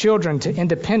his children to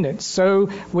independence, so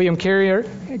William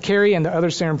Carey and the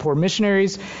other Serampore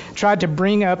missionaries tried to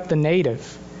bring up the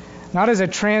native, not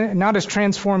as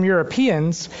transformed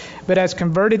Europeans, but as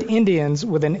converted Indians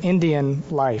with an Indian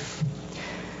life."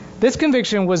 This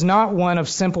conviction was not one of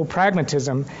simple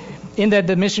pragmatism, in that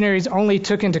the missionaries only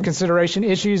took into consideration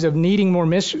issues of needing more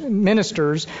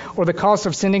ministers or the cost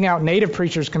of sending out native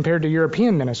preachers compared to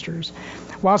European ministers.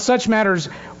 While such matters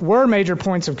were major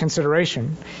points of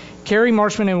consideration, Carey,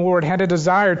 Marshman, and Ward had a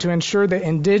desire to ensure that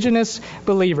indigenous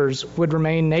believers would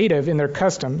remain native in their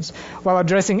customs while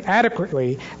addressing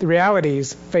adequately the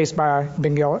realities faced by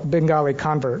Bengali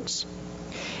converts.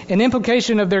 An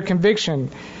implication of their conviction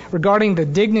regarding the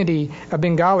dignity of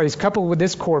Bengalis, coupled with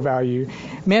this core value,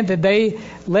 meant that they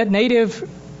let natives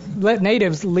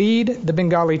lead the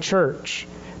Bengali church,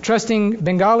 trusting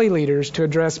Bengali leaders to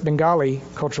address Bengali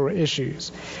cultural issues.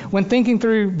 When thinking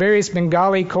through various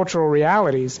Bengali cultural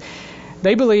realities,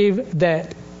 they believe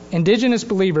that indigenous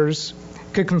believers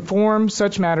could conform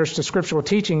such matters to scriptural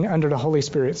teaching under the Holy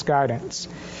Spirit's guidance.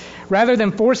 Rather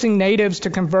than forcing natives to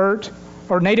convert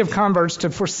or native converts to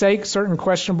forsake certain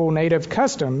questionable native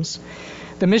customs,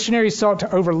 the missionaries sought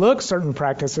to overlook certain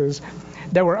practices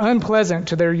that were unpleasant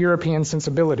to their European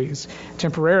sensibilities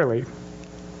temporarily,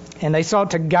 and they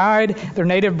sought to guide their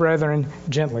native brethren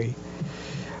gently.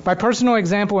 By personal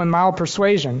example and mild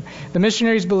persuasion, the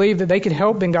missionaries believed that they could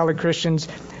help Bengali Christians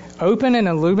open and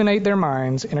illuminate their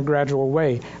minds in a gradual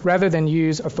way, rather than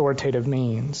use authoritative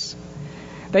means.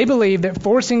 They believed that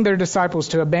forcing their disciples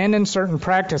to abandon certain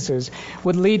practices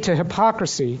would lead to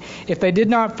hypocrisy if they did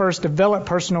not first develop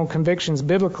personal convictions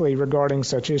biblically regarding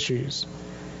such issues.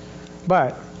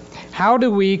 But how do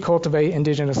we cultivate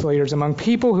indigenous leaders among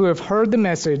people who have heard the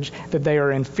message that they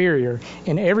are inferior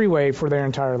in every way for their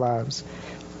entire lives?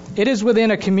 It is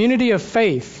within a community of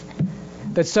faith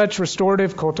that such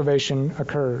restorative cultivation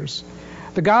occurs.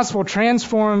 The gospel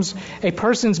transforms a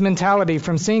person's mentality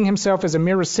from seeing himself as a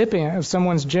mere recipient of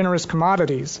someone's generous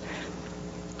commodities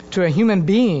to a human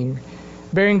being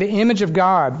bearing the image of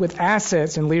God with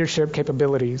assets and leadership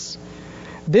capabilities.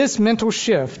 This mental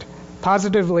shift,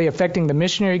 positively affecting the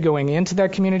missionary going into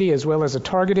that community as well as a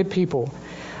targeted people,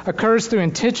 occurs through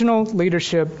intentional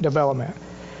leadership development,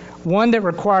 one that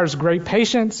requires great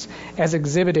patience as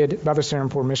exhibited by the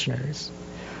Serampore missionaries.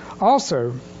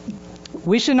 Also,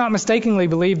 we should not mistakenly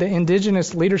believe that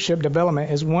indigenous leadership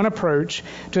development is one approach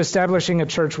to establishing a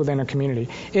church within a community.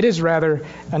 It is rather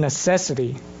a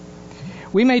necessity.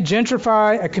 We may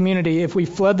gentrify a community if we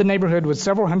flood the neighborhood with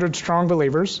several hundred strong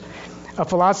believers, a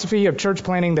philosophy of church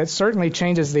planting that certainly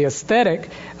changes the aesthetic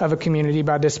of a community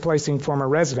by displacing former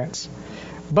residents.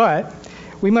 But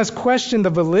we must question the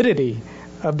validity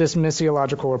of this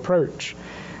missiological approach.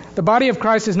 The body of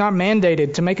Christ is not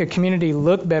mandated to make a community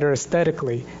look better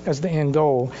aesthetically as the end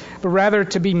goal, but rather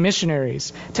to be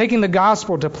missionaries, taking the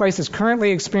gospel to places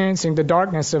currently experiencing the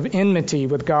darkness of enmity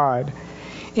with God.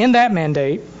 In that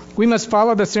mandate, we must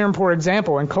follow the Serampore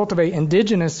example and cultivate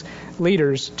indigenous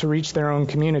leaders to reach their own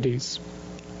communities.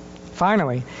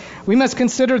 Finally, we must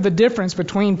consider the difference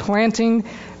between planting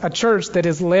a church that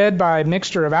is led by a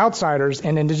mixture of outsiders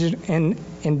and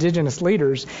indigenous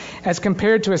leaders as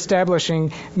compared to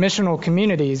establishing missional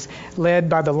communities led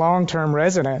by the long-term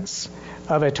residents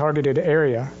of a targeted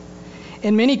area.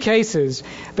 In many cases,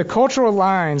 the cultural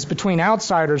lines between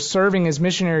outsiders serving as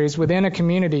missionaries within a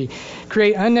community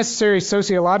create unnecessary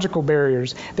sociological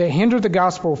barriers that hinder the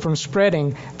gospel from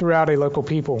spreading throughout a local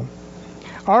people.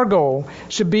 Our goal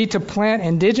should be to plant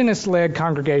indigenous-led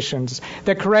congregations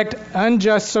that correct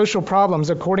unjust social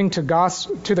problems according to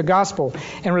the gospel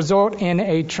and result in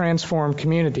a transformed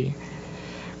community.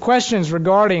 Questions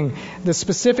regarding the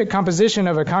specific composition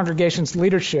of a congregation's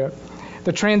leadership,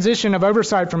 the transition of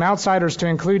oversight from outsiders to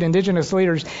include indigenous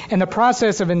leaders, and the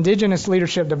process of indigenous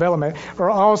leadership development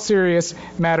are all serious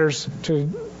matters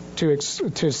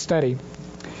to study.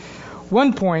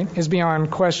 One point is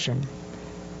beyond question.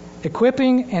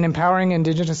 Equipping and empowering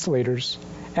indigenous leaders,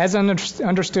 as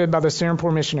understood by the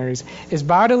Serampore missionaries, is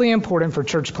vitally important for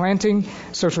church planting,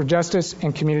 social justice,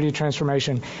 and community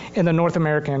transformation in the North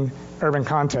American urban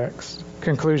context.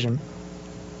 Conclusion.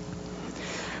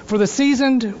 For the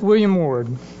seasoned William Ward,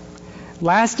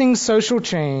 lasting social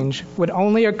change would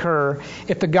only occur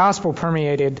if the gospel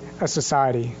permeated a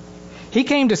society. He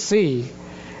came to see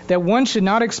that one should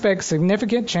not expect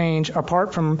significant change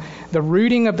apart from the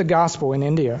rooting of the gospel in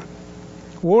India.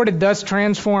 Ward had thus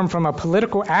transformed from a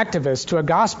political activist to a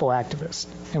gospel activist,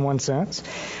 in one sense,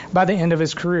 by the end of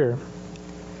his career.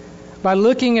 By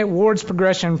looking at Ward's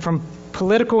progression from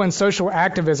political and social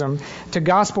activism to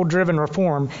gospel-driven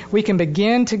reform, we can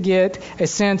begin to get a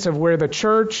sense of where the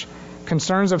church,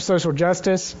 concerns of social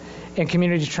justice, and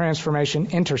community transformation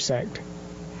intersect.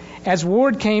 As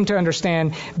Ward came to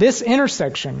understand, this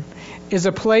intersection is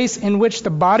a place in which the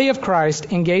body of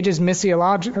Christ engages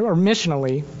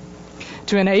missionally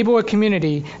to enable a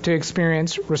community to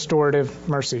experience restorative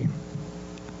mercy.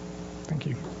 Thank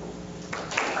you.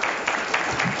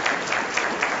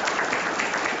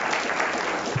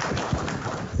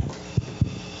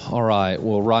 All right.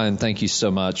 Well, Ryan, thank you so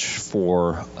much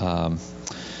for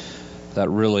that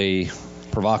really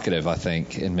provocative, I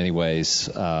think, in many ways,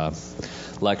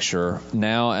 lecture.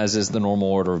 Now, as is the normal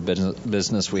order of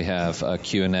business, we have a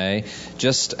Q&A.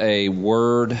 Just a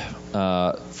word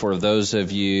for those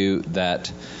of you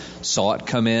that saw it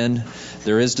come in.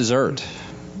 There is dessert.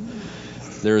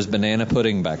 There is banana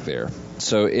pudding back there.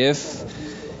 So if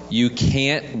you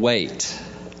can't wait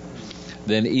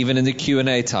then even in the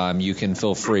Q&A time, you can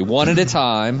feel free, one at a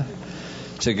time,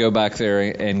 to go back there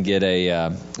and get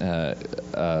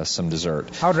some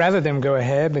dessert. I would rather them go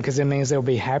ahead because it means they'll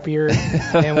be happier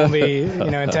and won't be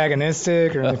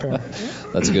antagonistic or anything.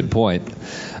 That's a good point.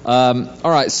 All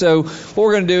right, so what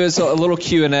we're going to do is a little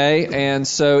Q&A, and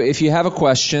so if you have a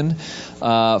question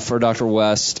for Dr.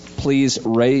 West, please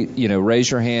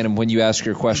raise your hand, and when you ask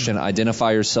your question,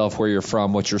 identify yourself, where you're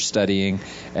from, what you're studying,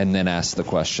 and then ask the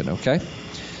question, okay?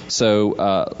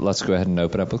 So let's go ahead and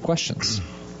open up with questions.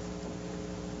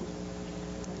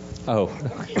 Oh.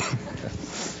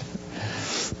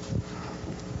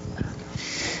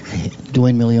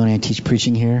 Dwayne Milione, I teach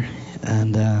preaching here,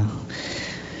 and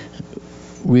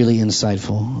really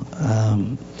insightful.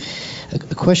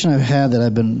 A question I've had that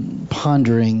I've been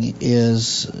pondering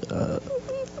is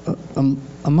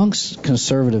amongst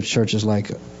conservative churches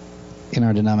like in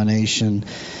our denomination,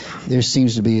 there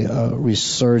seems to be a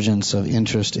resurgence of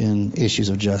interest in issues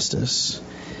of justice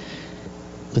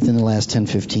within the last 10,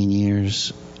 15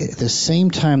 years. At the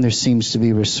same time, there seems to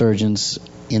be resurgence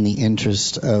in the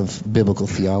interest of biblical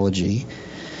theology,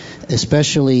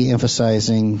 especially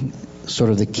emphasizing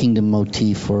sort of the kingdom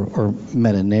motif or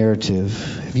meta-narrative.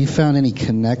 Have you found any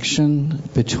connection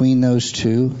between those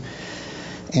two?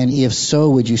 And if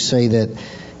so, would you say that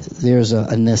there's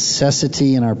a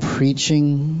necessity in our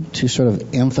preaching to sort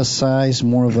of emphasize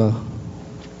more of a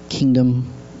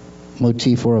kingdom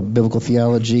motif or a biblical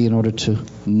theology in order to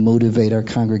motivate our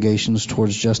congregations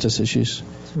towards justice issues?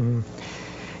 Mm-hmm.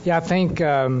 Yeah, I think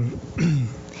I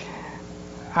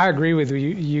agree with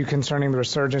you concerning the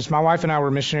resurgence. My wife and I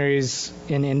were missionaries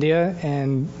in India,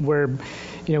 and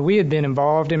we had been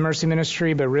involved in mercy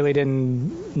ministry, but really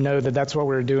didn't know that that's what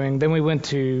we were doing. Then we went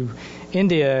to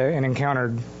India and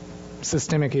encountered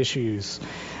systemic issues.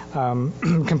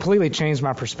 Completely changed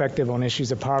my perspective on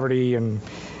issues of poverty and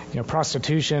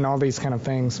prostitution, all these kind of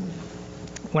things.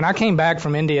 When I came back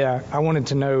from India, I wanted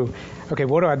to know, okay,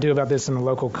 what do I do about this in the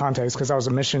local context? Because I was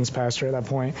a missions pastor at that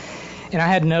point. And I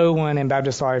had no one in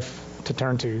Baptist Life to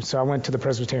turn to, so I went to the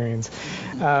Presbyterians.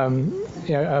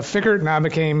 Fickert and I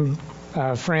became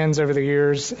friends over the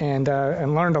years and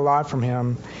learned a lot from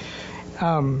him.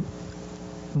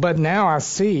 But now I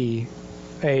see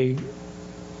a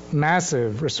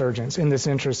massive resurgence in this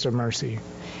interest of mercy.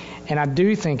 And I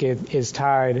do think it is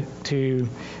tied to,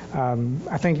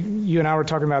 I think you and I were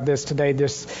talking about this today,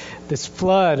 this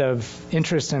flood of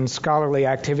interest and scholarly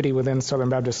activity within Southern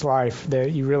Baptist Life that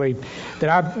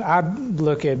I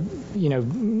look at,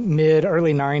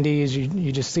 early 90s,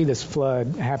 you just see this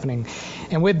flood happening.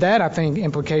 And with that, I think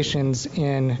implications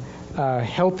in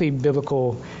healthy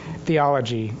biblical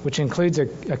theology, which includes a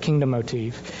kingdom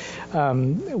motif.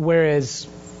 Whereas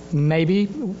maybe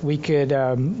we could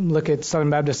look at Southern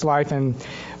Baptist Life and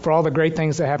for all the great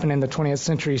things that happened in the 20th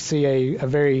century, see a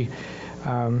very, I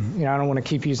don't want to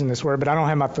keep using this word, but I don't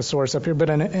have my thesaurus up here, but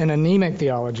an anemic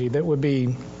theology that would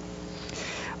be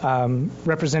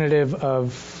representative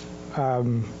of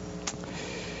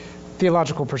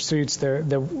theological pursuits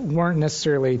that weren't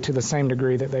necessarily to the same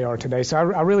degree that they are today. So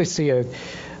I really see a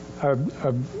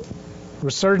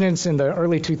resurgence in the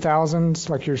early 2000s,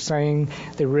 like you're saying,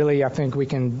 that really I think we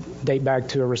can date back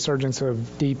to a resurgence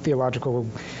of deep theological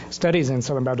studies in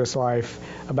Southern Baptist Life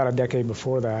about a decade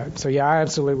before that. So yeah, I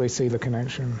absolutely see the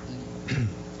connection.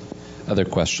 Other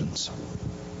questions?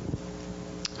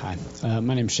 Hi,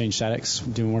 my name is Shane Shaddix.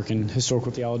 I'm doing work in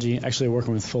historical theology, actually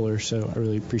working with Fuller, so I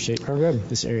really appreciate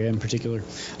this area in particular.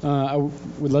 I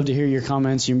would love to hear your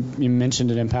comments. You mentioned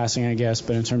it in passing, I guess,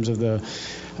 but in terms of the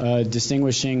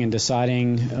distinguishing and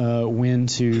deciding when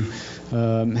to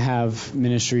have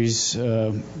ministries,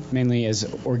 mainly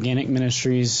as organic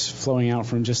ministries flowing out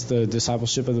from just the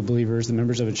discipleship of the believers, the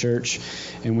members of a church,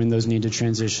 and when those need to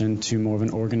transition to more of an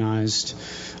organized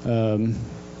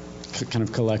kind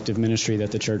of collective ministry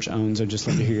that the church owns. I'd just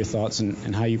love to hear your thoughts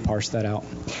and how you parse that out.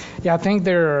 Yeah, I think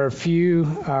there are a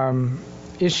few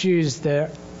issues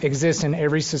that exist in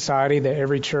every society that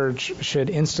every church should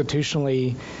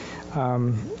institutionally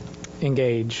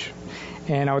engage.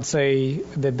 And I would say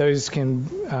that those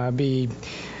can be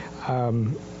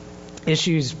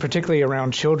issues particularly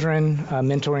around children,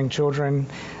 mentoring children,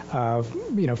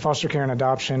 foster care and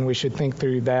adoption. We should think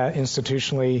through that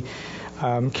institutionally.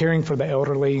 Caring for the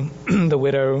elderly, the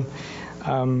widow,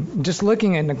 just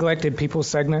looking at neglected people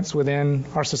segments within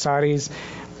our societies,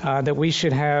 that we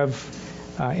should have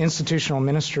institutional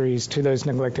ministries to those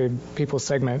neglected people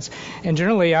segments. And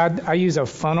generally, I use a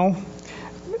funnel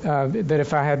that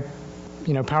if I had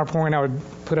PowerPoint I would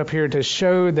put up here to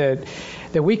show that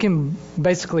we can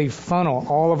basically funnel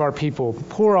all of our people,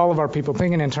 pour all of our people,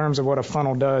 thinking in terms of what a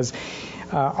funnel does,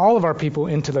 all of our people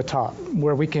into the top,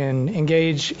 where we can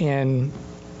engage in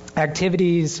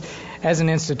activities as an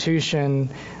institution,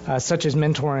 such as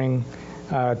mentoring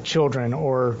children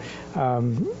or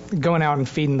going out and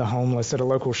feeding the homeless at a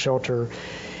local shelter.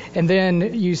 And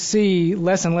then you see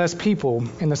less and less people,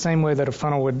 in the same way that a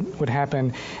funnel would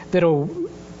happen, that'll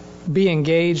be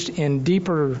engaged in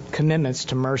deeper commitments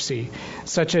to mercy,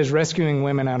 such as rescuing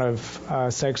women out of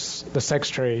the sex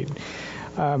trade.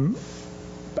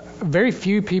 Very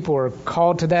few people are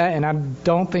called to that, and I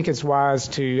don't think it's wise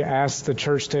to ask the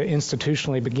church to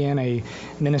institutionally begin a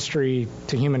ministry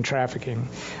to human trafficking.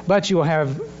 But you will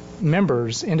have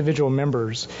individual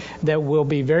members, that will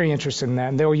be very interested in that,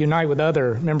 and they will unite with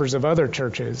other members of other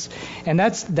churches. And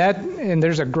and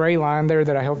there's a gray line there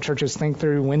that I help churches think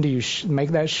through. When do you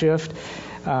make that shift?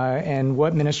 And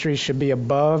what ministries should be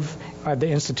above the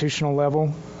institutional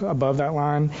level, above that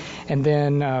line, and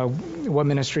then what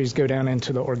ministries go down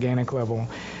into the organic level.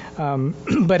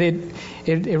 But it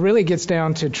really gets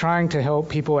down to trying to help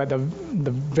people at the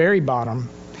very bottom.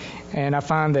 And I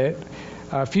find that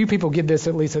few people get this,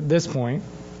 at least at this point,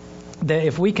 that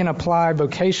if we can apply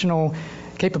vocational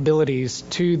capabilities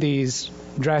to these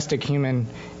drastic human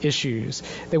issues,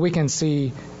 that we can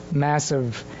see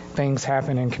massive things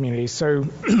happen in communities. So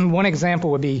one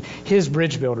example would be His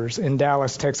Bridge Builders in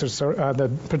Dallas, Texas. The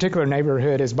particular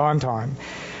neighborhood is Bonton.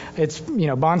 It's,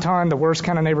 Bonton, the worst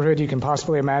kind of neighborhood you can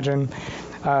possibly imagine.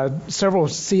 Several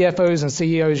CFOs and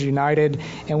CEOs united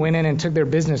and went in and took their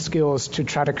business skills to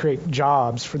try to create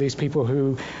jobs for these people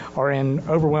who are in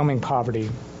overwhelming poverty.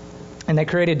 And they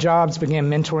created jobs, began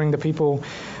mentoring the people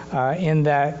in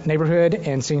that neighborhood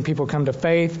and seeing people come to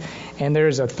faith. And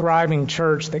there's a thriving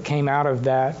church that came out of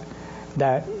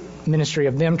that ministry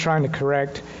of them trying to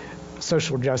correct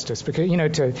social justice. Because,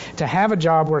 to have a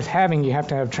job worth having, you have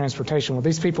to have transportation. Well,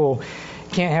 these people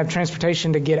can't have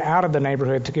transportation to get out of the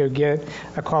neighborhood to go get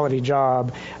a quality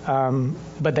job,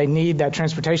 but they need that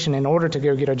transportation in order to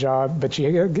go get a job. But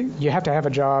you have to have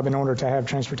a job in order to have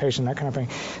transportation, that kind of thing.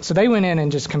 So they went in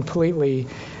and just completely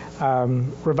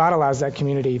revitalized that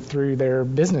community through their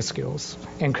business skills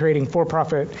and creating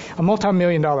for-profit, a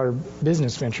multi-million-dollar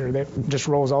business venture that just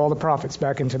rolls all the profits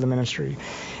back into the ministry.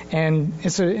 And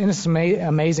it's an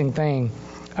amazing thing.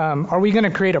 Are we going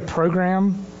to create a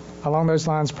program along those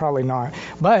lines? Probably not.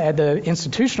 But at the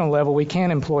institutional level, we can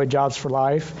employ Jobs for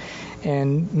Life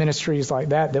and ministries like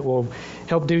that will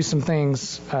help do some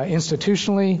things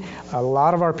institutionally, a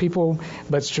lot of our people,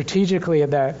 but strategically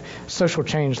at that social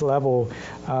change level,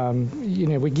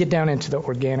 we get down into the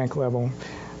organic level.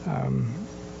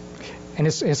 And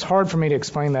it's hard for me to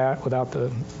explain that without the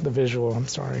visual. I'm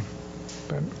sorry.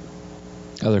 But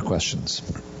other questions?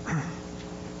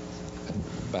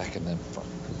 Back and then front.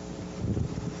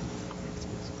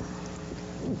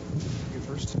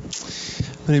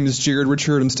 My name is Jared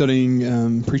Richard. I'm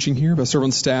studying preaching here, but I serve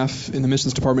on staff in the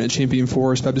missions department at Champion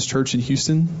Forest Baptist Church in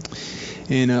Houston.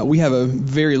 And we have a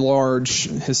very large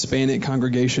Hispanic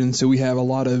congregation, so we have a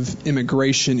lot of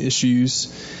immigration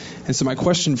issues. And so my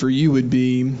question for you would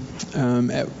be,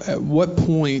 at what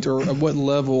point or at what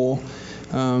level,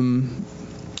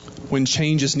 when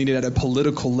change is needed at a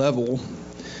political level,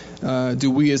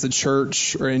 do we as a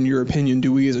church, or in your opinion,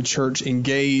 do we as a church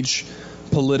engage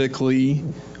politically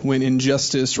when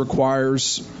injustice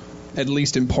requires, at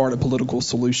least in part, a political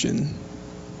solution?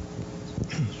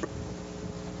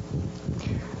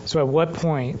 So at what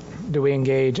point do we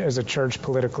engage as a church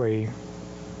politically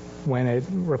when it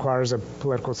requires a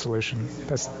political solution?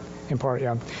 That's in part,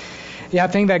 yeah. Yeah, I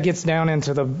think that gets down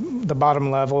into the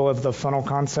bottom level of the funnel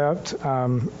concept. I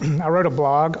wrote a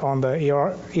blog on the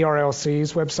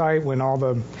ERLC's website when all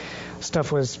the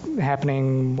stuff was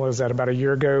happening, what was that, about a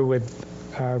year ago with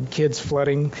kids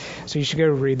flooding. So you should go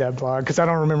read that blog, because I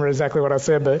don't remember exactly what I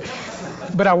said,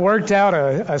 but I worked out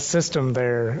a system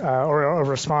there, or a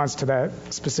response to that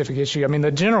specific issue. I mean,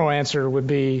 the general answer would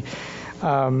be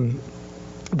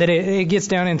that it gets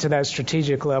down into that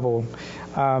strategic level.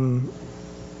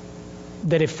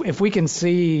 That if we can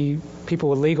see people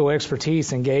with legal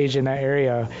expertise engage in that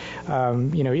area,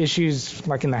 issues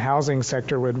like in the housing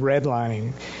sector with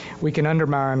redlining, we can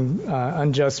undermine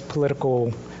unjust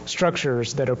political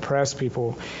structures that oppress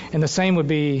people. And the same would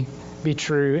be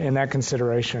true in that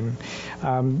consideration.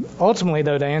 Ultimately,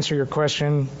 though, to answer your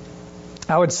question,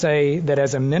 I would say that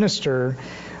as a minister,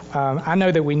 I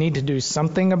know that we need to do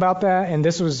something about that. And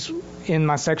this was in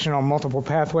my section on multiple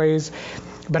pathways.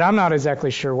 But I'm not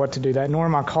exactly sure what to do that, nor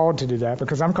am I called to do that,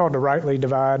 because I'm called to rightly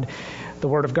divide the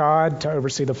Word of God, to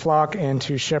oversee the flock, and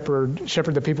to shepherd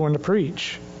the people and to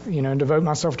preach, and devote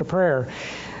myself to prayer.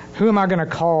 Who am I going to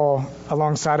call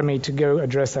alongside of me to go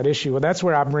address that issue? Well, that's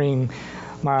where I bring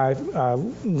my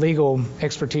legal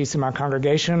expertise in my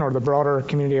congregation or the broader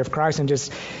community of Christ, and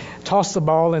just toss the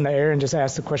ball in the air and just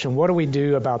ask the question, what do we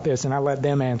do about this? And I let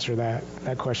them answer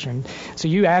that question. So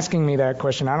you asking me that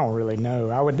question, I don't really know.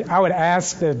 I would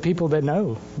ask the people that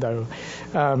know, though.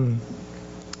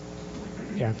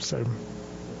 So.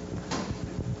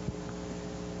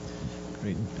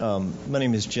 Great. My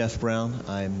name is Jeff Brown.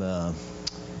 I'm a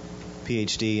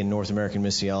PhD in North American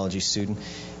missiology student.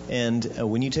 And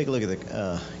when you take a look at the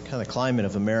kind of climate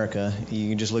of America, you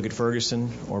can just look at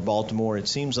Ferguson or Baltimore. It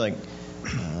seems like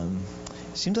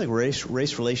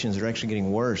race relations are actually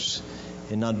getting worse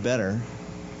and not better.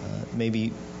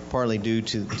 Maybe partly due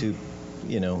to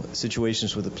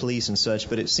situations with the police and such.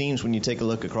 But it seems when you take a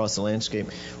look across the landscape,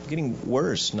 we're getting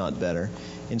worse, not better.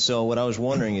 And so what I was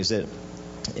wondering is that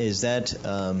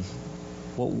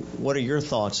what are your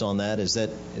thoughts on that? Is that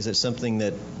something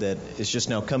that is just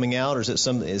now coming out, or is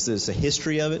this a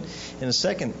history of it? And the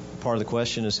second part of the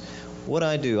question is what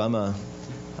I do. I'm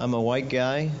a white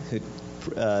guy who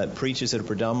preaches at a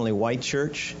predominantly white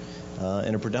church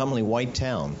in a predominantly white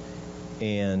town.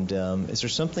 And is there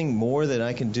something more that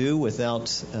I can do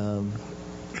without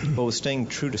both staying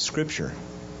true to Scripture?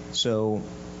 So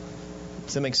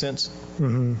does that make sense?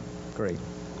 Mm-hmm. Great.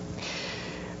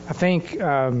 I think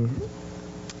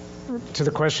to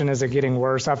the question, is it getting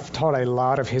worse? I've taught a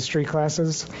lot of history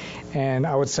classes, and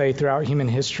I would say throughout human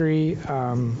history,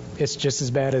 it's just as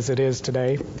bad as it is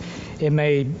today. It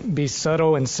may be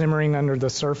subtle and simmering under the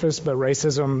surface, but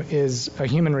racism is a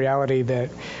human reality that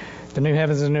the new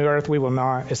heavens and new earth, we will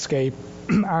not escape.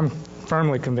 I'm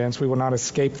firmly convinced we will not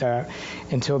escape that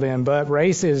until then. But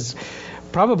race is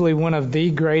probably one of the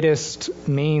greatest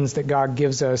means that God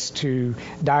gives us to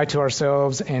die to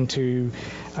ourselves and to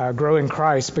grow in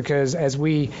Christ, because as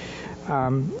we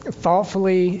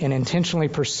thoughtfully and intentionally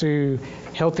pursue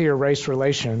healthier race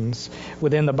relations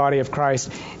within the body of Christ,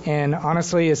 and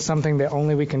honestly it's something that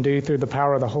only we can do through the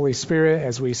power of the Holy Spirit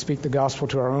as we speak the gospel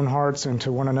to our own hearts and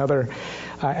to one another.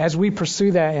 As we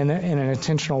pursue that in an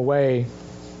intentional way,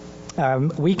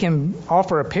 we can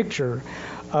offer a picture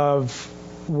of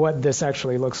what this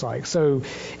actually looks like. So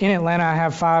in Atlanta, I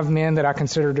have 5 men that I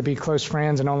consider to be close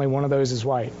friends, and only one of those is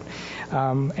white.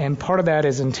 And part of that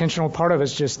is intentional. Part of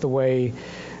it's just the way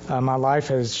my life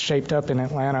has shaped up in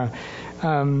Atlanta.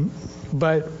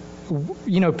 But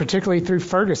particularly through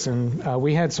Ferguson,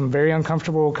 we had some very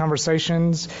uncomfortable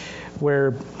conversations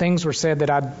where things were said that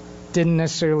I didn't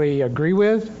necessarily agree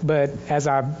with, but as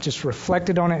I just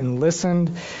reflected on it and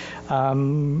listened,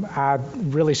 I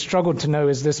really struggled to know,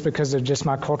 is this because of just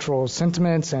my cultural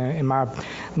sentiments and my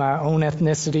own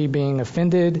ethnicity being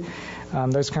offended,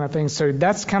 those kind of things. So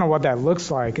that's kind of what that looks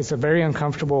like. It's a very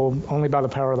uncomfortable, only by the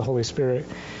power of the Holy Spirit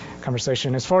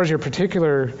conversation. As far as your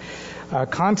particular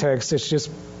context, it's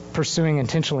just pursuing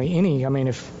intentionally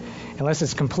unless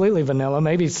it's completely vanilla,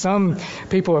 maybe some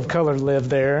people of color live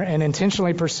there, and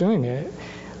intentionally pursuing it.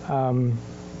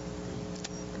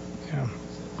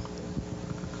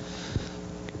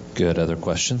 Good. Other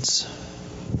questions?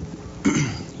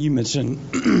 You mentioned,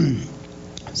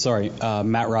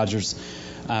 Matt Rogers.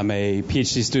 I'm a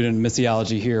PhD student in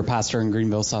missiology here, pastor in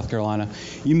Greenville, South Carolina.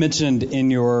 You mentioned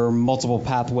in your multiple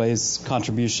pathways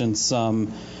contribution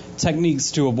some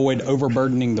techniques to avoid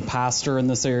overburdening the pastor in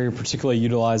this area, particularly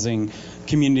utilizing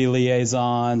community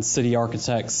liaisons, city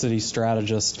architects, city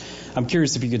strategists. I'm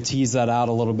curious if you could tease that out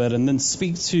a little bit, and then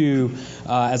speak to,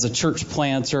 as a church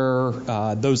planter,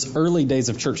 those early days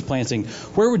of church planting,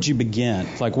 where would you begin?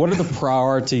 Like, what are the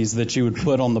priorities that you would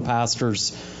put on the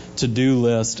pastor's to-do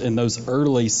list in those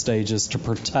early stages to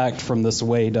protect from this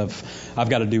weight of, I've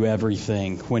got to do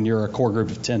everything, when you're a core group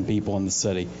of 10 people in the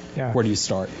city? Yeah. Where do you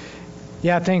start?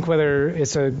 Yeah, I think whether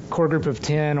it's a core group of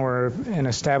 10 or an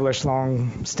established,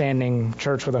 long-standing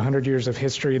church with 100 years of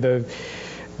history, the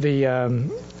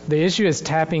issue is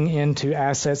tapping into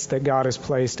assets that God has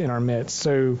placed in our midst.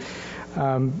 So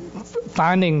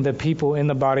finding the people in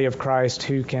the body of Christ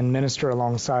who can minister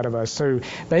alongside of us. So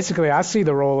basically, I see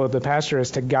the role of the pastor as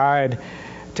to guide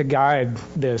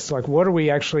this. Like, what are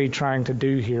we actually trying to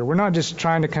do here? We're not just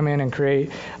trying to come in and create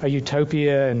a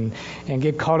utopia and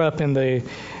get caught up in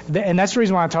and that's the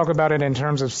reason why I talk about it in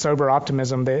terms of sober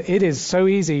optimism, that it is so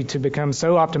easy to become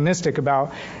so optimistic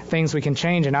about things we can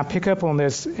change. And I pick up on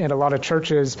this in a lot of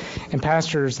churches and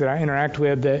pastors that I interact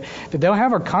with, that they'll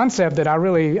have a concept that I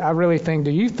really think,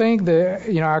 do you think that,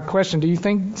 I question, do you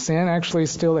think sin actually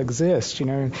still exists?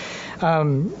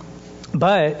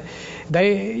 But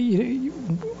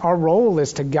our role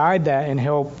is to guide that and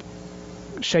help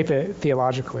shape it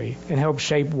theologically and help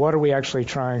shape what are we actually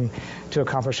trying to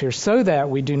accomplish here, so that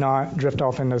we do not drift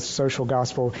off into social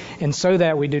gospel, and so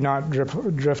that we do not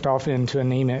drift off into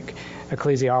anemic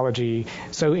ecclesiology,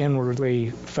 so inwardly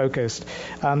focused.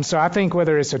 So I think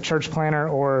whether it's a church planner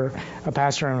or a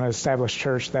pastor in an established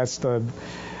church, that's the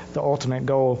ultimate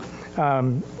goal.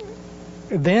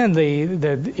 Then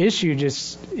the issue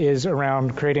just is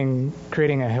around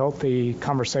creating a healthy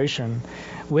conversation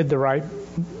with the right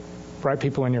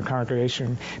people in your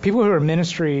congregation, people who are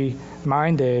ministry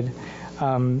minded,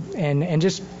 and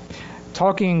just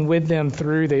talking with them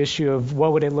through the issue of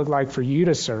what would it look like for you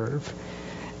to serve.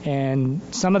 And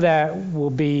some of that will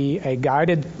be a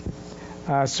guided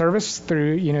service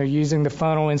through, using the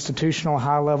funnel, institutional,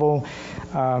 high-level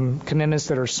commitments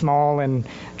that are small in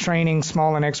training,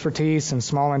 small in expertise, and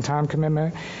small in time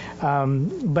commitment.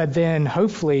 But then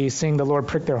hopefully seeing the Lord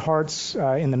prick their hearts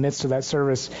in the midst of that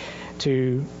service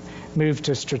to move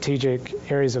to strategic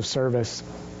areas of service.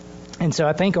 And so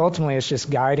I think ultimately it's just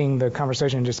guiding the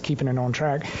conversation and just keeping it on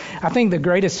track. I think the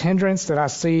greatest hindrance that I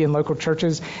see in local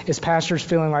churches is pastors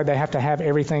feeling like they have to have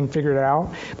everything figured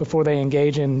out before they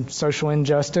engage in social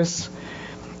injustice.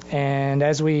 And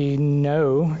as we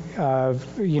know,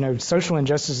 social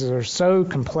injustices are so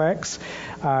complex.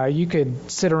 You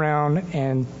could sit around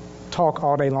and talk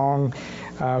all day long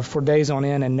for days on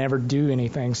end and never do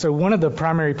anything. So one of the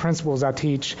primary principles I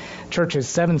teach churches,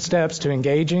 7 steps to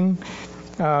engaging.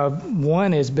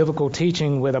 One is biblical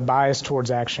teaching with a bias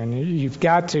towards action. You've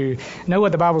got to know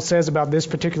what the Bible says about this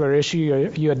particular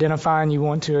issue you identify and you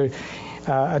want to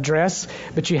address,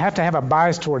 but you have to have a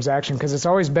bias towards action, because it's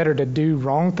always better to do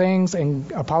wrong things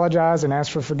and apologize and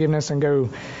ask for forgiveness and go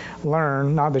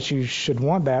learn. Not that you should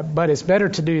want that, but it's better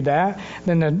to do that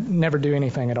than to never do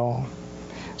anything at all.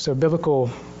 So biblical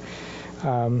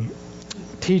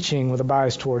teaching with a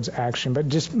bias towards action, but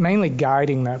just mainly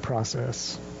guiding that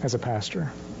process as a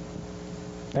pastor,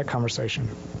 that conversation.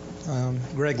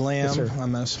 Greg Lamb. Yes, sir.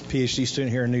 I'm a PhD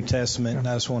student here in New Testament, and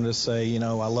I just wanted to say, I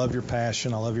love your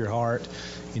passion, I love your heart,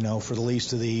 for the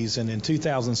least of these. And in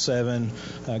 2007,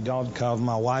 God called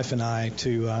my wife and I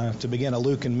to begin a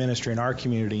Lucan ministry in our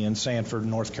community in Sanford,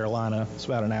 North Carolina. It's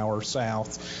about an hour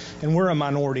south. And we're a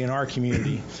minority in our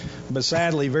community. But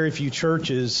sadly, very few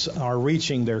churches are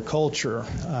reaching their culture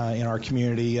in our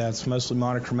community. It's mostly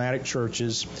monochromatic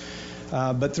churches.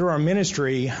 But through our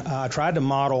ministry, I tried to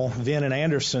model Venn and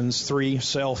Anderson's 3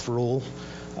 self rule.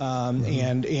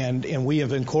 And we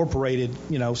have incorporated,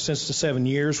 since the 7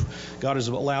 years, God has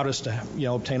allowed us to,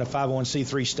 obtain a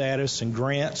 501c3 status and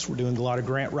grants. We're doing a lot of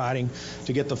grant writing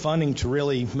to get the funding to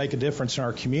really make a difference in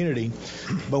our community.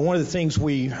 But one of the things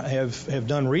we have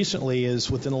done recently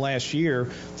is within the last year,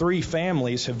 3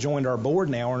 families have joined our board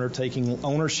now and are taking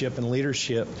ownership and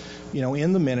leadership,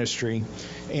 in the ministry.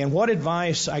 And what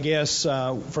advice, I guess,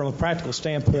 from a practical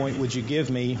standpoint, would you give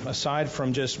me, aside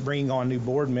from just bringing on new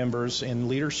board members in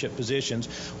leadership positions?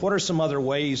 What are some other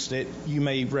ways that you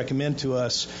may recommend to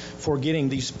us for getting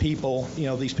these people,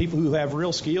 these people who have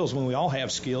real skills? When we all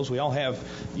have skills, we all have,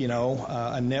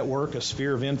 a network, a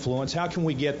sphere of influence. How can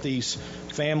we get these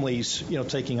families,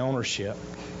 taking ownership?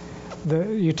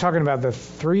 You're talking about the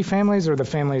 3 families or the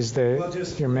families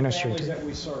that your ministry? Families that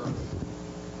we serve.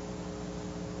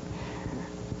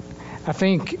 I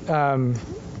think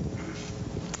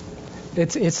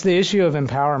it's the issue of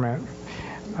empowerment.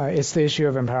 It's the issue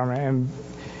of empowerment, and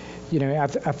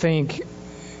I think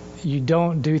you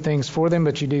don't do things for them,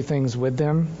 but you do things with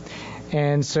them,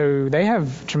 and so they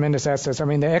have tremendous assets. I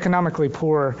mean, the economically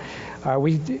poor,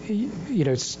 we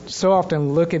so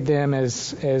often look at them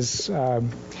as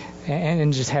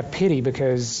and just have pity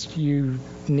because you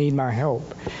need my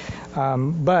help.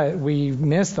 But we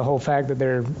miss the whole fact that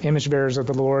they're image bearers of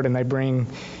the Lord, and they bring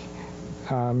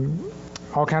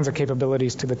all kinds of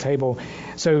capabilities to the table.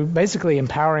 So basically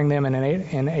empowering them and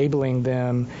enabling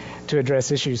them to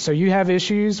address issues. So you have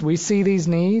issues, we see these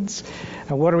needs,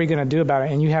 and what are we going to do about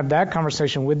it? And you have that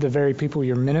conversation with the very people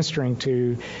you're ministering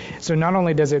to. So not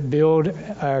only does it build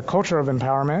a culture of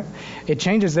empowerment, it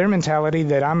changes their mentality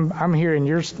that I'm here and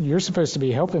you're supposed to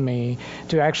be helping me,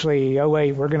 to actually, oh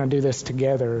wait, we're going to do this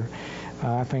together.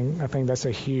 I think that's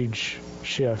a huge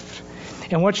shift.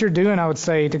 And what you're doing, I would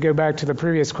say, to go back to the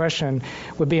previous question,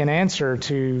 would be an answer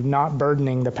to not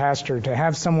burdening the pastor, to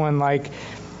have someone like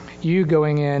you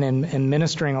going in and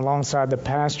ministering alongside the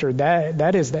pastor.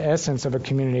 That is the essence of a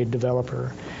community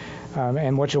developer.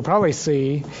 And what you'll probably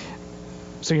see,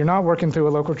 so you're not working through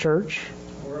a local church?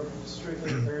 We're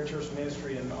strictly a parachurch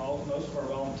ministry, and most of our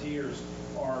volunteers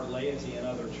are laity in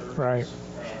other churches. Right.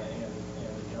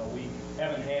 And we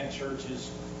haven't had churches,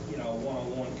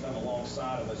 one-on-one come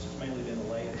alongside of us. It's mainly been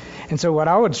the laity. And so what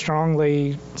I would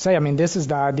strongly say, I mean, this is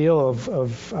the ideal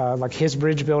of like his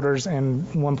bridge builders,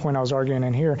 and one point I was arguing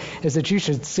in here is that you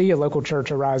should see a local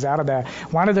church arise out of that.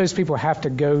 Why do those people have to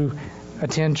go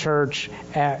attend church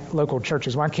at local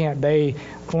churches? Why can't they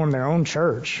form their own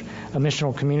church, a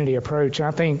missional community approach? And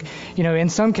I think, in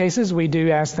some cases we do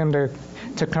ask them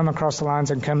to come across the lines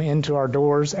and come into our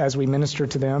doors as we minister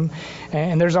to them.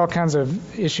 And there's all kinds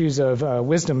of issues of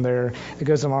wisdom there that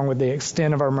goes along with the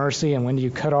extent of our mercy and when do you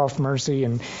cut off mercy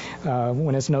and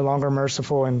when it's no longer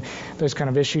merciful and those kind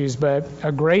of issues. But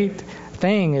a great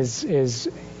thing is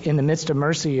in the midst of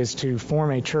mercy is to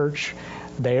form a church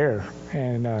there.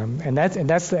 And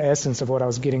that's the essence of what I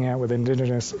was getting at with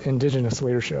indigenous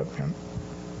leadership. Yeah.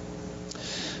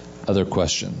 Other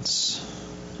questions?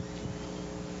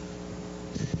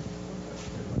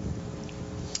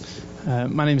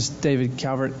 My name is David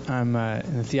Calvert. I'm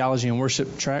in the theology and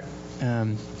worship track,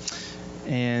 and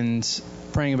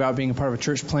praying about being a part of a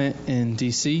church plant in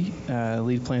D.C.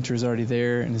 Lead planter is already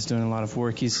there and is doing a lot of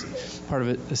work. He's part of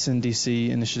it, Ascend D.C.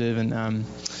 initiative, and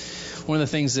one of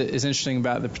the things that is interesting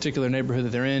about the particular neighborhood that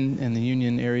they're in the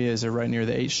Union area, is they're right near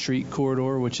the 8th Street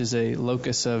corridor, which is a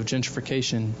locus of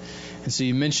gentrification. And so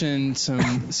you mentioned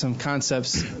some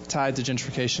concepts tied to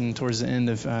gentrification towards the end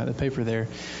of the paper there.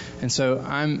 And so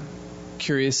I'm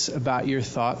curious about your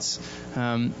thoughts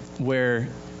where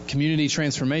community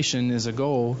transformation is a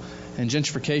goal and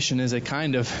gentrification is a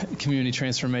kind of community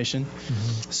transformation.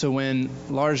 Mm-hmm. So when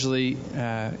largely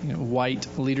white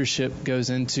leadership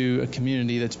goes into a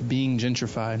community that's being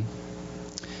gentrified,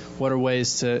 what are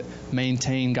ways to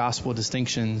maintain gospel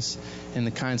distinctions in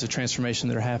the kinds of transformation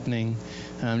that are happening?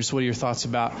 Just what are your thoughts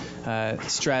about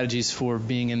strategies for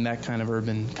being in that kind of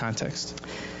urban context?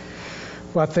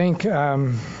 Well, I think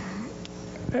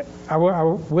I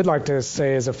would like to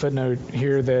say as a footnote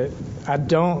here that I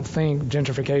don't think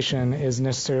gentrification is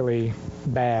necessarily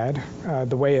bad.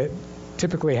 The way it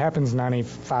typically happens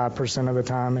 95% of the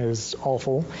time is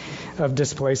awful, of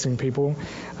displacing people.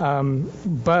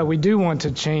 But we do want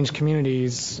to change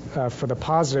communities for the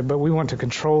positive, but we want to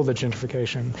control the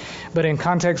gentrification. But in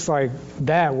contexts like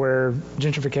that, where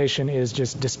gentrification is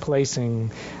just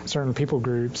displacing certain people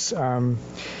groups,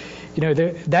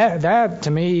 that to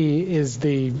me is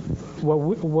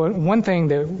one thing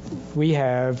that we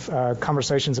have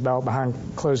conversations about behind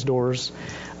closed doors.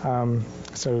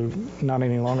 So not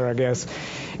any longer, I guess,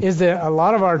 is that a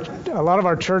lot of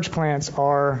our church plants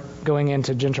are going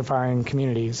into gentrifying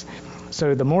communities.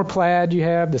 So the more plaid you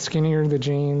have, the skinnier the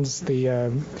jeans,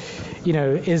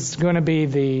 is going to be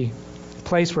the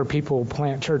place where people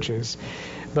plant churches.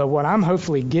 But what I'm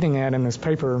hopefully getting at in this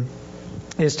paper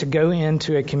is to go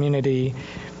into a community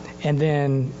and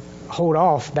then hold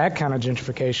off that kind of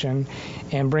gentrification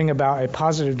and bring about a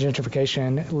positive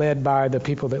gentrification led by the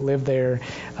people that live there,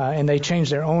 and they change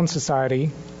their own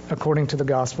society according to the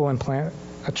gospel and plant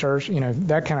a church,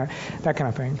 that kind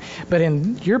of thing. But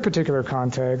in your particular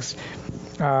context,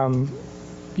 I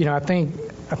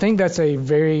think that's a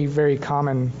very, very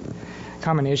common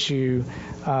issue.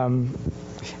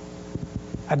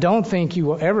 I don't think you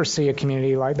will ever see a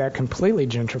community like that completely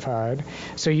gentrified.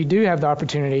 So you do have the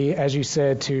opportunity, as you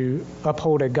said, to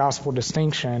uphold a gospel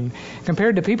distinction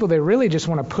compared to people that really just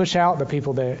want to push out the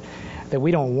people that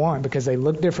we don't want because they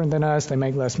look different than us, they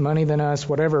make less money than us,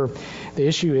 whatever the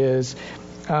issue is.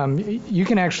 You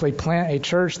can actually plant a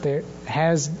church that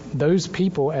has those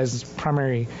people as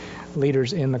primary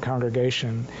leaders in the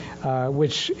congregation,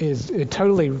 which is it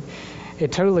totally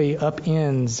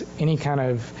upends any kind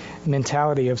of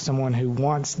mentality of someone who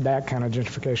wants that kind of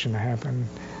gentrification to happen.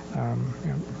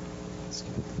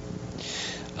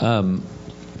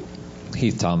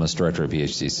 Heath Thomas, Director of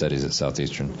PhD Studies at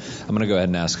Southeastern. I'm going to go ahead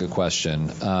and ask a question.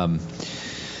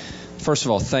 First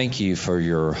of all, thank you for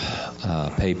your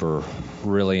paper.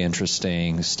 Really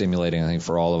interesting, stimulating, I think,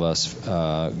 for all of us.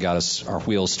 Got us our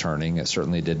wheels turning. It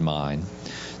certainly did mine.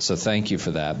 So thank you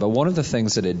for that. But one of the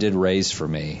things that it did raise for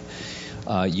me,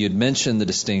 you had mentioned the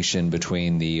distinction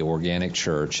between the organic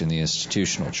church and the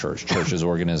institutional church. Church is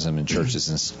organism and church is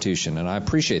institution. And I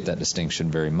appreciate that distinction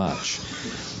very much.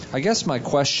 I guess my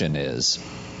question is,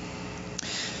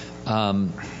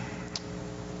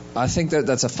 I think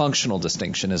that's a functional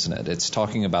distinction, isn't it? It's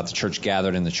talking about the church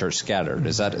gathered and the church scattered.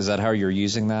 Is that how you're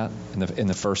using that in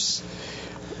the first?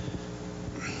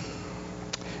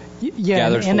 Yeah,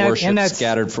 gathered for worship,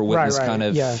 scattered for witness, right. kind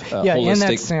of holistic in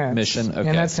that sense, mission. Okay.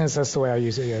 In that sense, that's the way I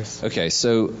use it. Yes. Okay,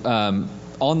 so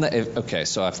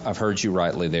so I've heard you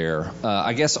rightly there.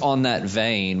 I guess on that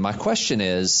vein, my question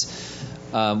is,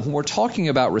 when we're talking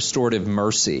about restorative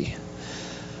mercy,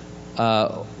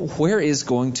 where is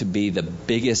going to be the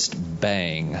biggest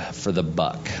bang for the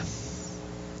buck?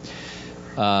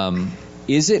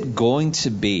 Is it going to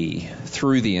be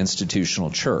through the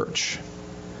institutional church?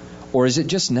 Or is it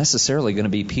just necessarily going to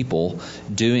be people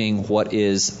doing what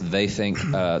is, they think,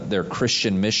 their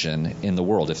Christian mission in the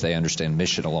world, if they understand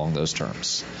mission along those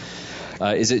terms?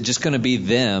 Is it just going to be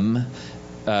them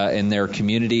in their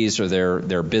communities or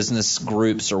their business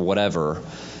groups or whatever,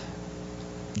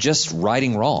 just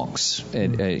righting wrongs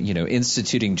and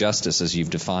instituting justice as you've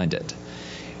defined it?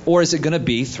 Or is it going to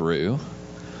be through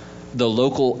the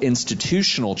local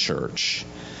institutional church,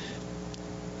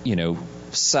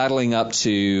 saddling up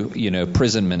to,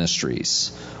 prison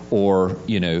ministries or,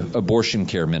 abortion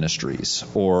care ministries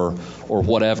or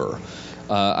whatever?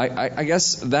 I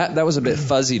guess that was a bit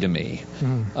fuzzy to me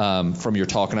from your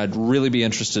talk, and I'd really be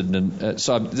interested in.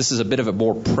 This is a bit of a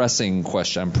more pressing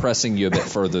question. I'm pressing you a bit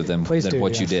further than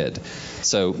what you did.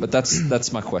 But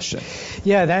that's my question.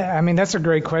 Yeah, that's a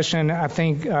great question. I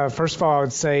think first of all, I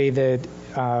would say that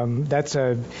that's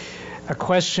a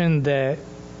question that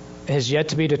has yet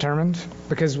to be determined,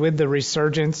 because with the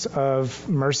resurgence of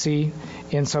Mercy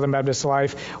in Southern Baptist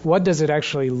Life, what does it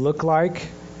actually look like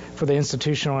for the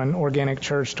institutional and organic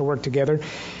church to work together?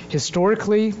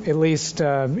 Historically, at least,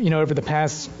 over the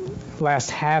last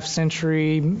half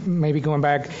century, maybe going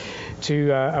back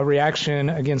to a reaction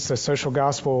against the social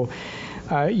gospel,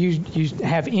 you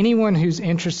have anyone who's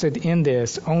interested in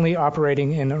this only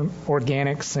operating in an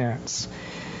organic sense.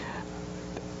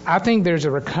 I think there's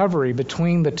a recovery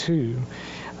between the two,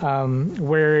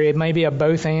 where it may be a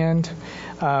both and.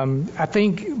 I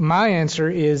think my answer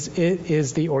is it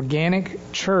is the organic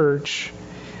church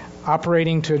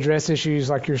operating to address issues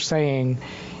like you're saying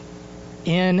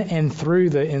in and through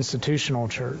the institutional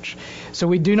church. So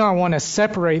we do not want to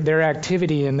separate their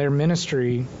activity and their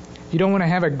ministry. You don't want to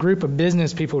have a group of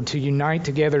business people to unite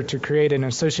together to create an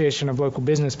association of local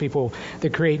business people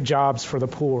that create jobs for the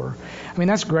poor. I mean,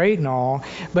 that's great and all,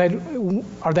 but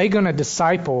are they going to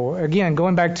disciple? Again,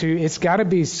 going back to, it's got to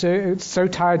be so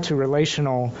tied to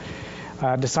relational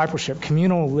discipleship,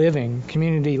 communal living,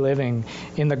 community living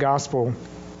in the gospel.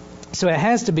 So it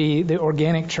has to be the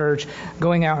organic church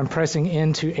going out and pressing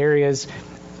into areas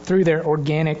through their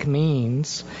organic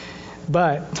means,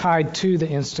 but tied to the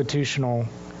institutional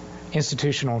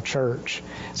church.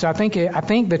 So I think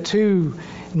the two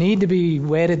need to be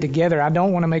wedded together. I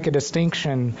don't want to make a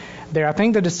distinction there. I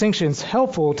think the distinction is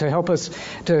helpful to help us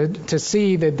to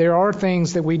see that there are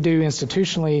things that we do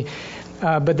institutionally,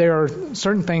 but there are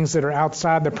certain things that are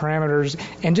outside the parameters,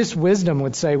 and just wisdom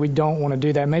would say we don't want to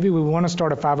do that. Maybe we want to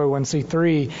start a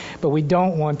 501c3, but we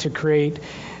don't want to create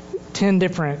 10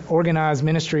 different organized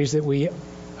ministries that we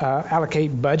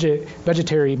allocate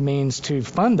budgetary means to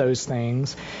fund those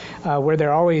things, where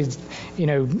they're always,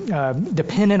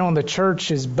 dependent on the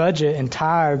church's budget and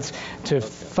tithes to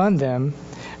fund them.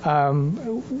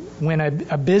 When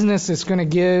a business is going to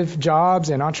give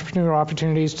jobs and entrepreneurial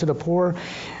opportunities to the poor,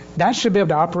 that should be able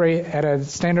to operate at a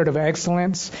standard of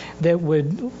excellence that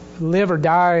would live or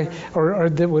die, or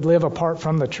that would live apart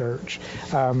from the church.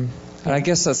 And I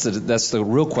guess that's the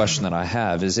real question that I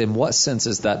have is, in what sense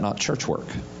is that not church work?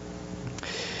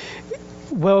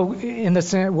 Well, in the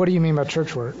sense, what do you mean by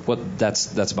church work? Well,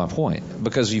 that's my point,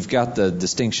 because you've got the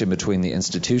distinction between the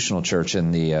institutional church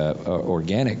and the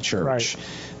organic church.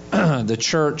 Right. The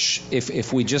church,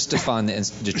 if we just define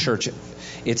the church,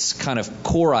 its kind of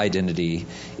core identity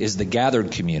is the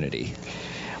gathered community.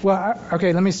 Well,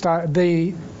 okay, let me stop.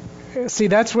 See,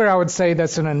 that's where I would say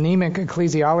that's an anemic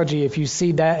ecclesiology if you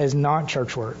see that as not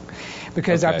church work.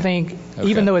 Because I think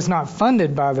even though it's not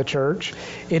funded by the church,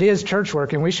 it is church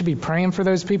work, and we should be praying for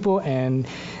those people and,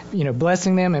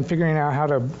 blessing them and figuring out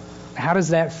how does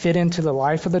that fit into the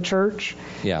life of the church.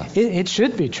 Yeah. It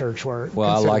should be church work. Well,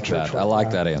 I like that. I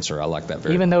like that answer. I like that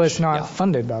very much. Even though it's not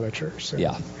funded by the church. So,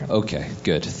 yeah. Okay,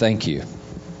 good. Thank you.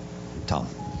 Tom.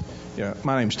 Yeah,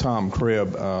 my name's Tom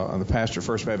Cribb. I'm the pastor of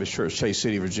First Baptist Church, Chase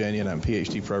City, Virginia, and I'm a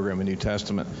PhD program in New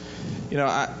Testament.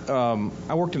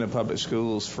 I worked in the public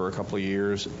schools for a couple of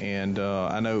years, and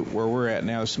I know where we're at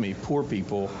now, there's so many poor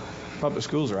people. Public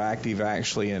schools are active,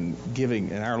 actually, in giving,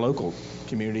 in our local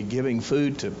community, giving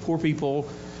food to poor people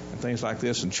and things like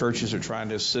this, and churches are trying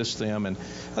to assist them. And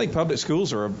I think public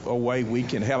schools are a way we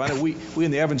can help. I know we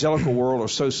in the evangelical world are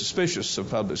so suspicious of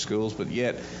public schools, but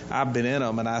yet I've been in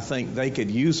them, and I think they could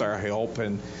use our help,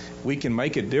 and we can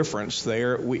make a difference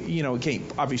there. We can't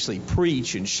obviously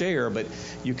preach and share, but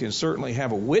you can certainly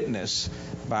have a witness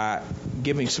by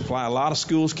giving supply. A lot of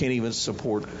schools can't even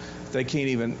support. They can't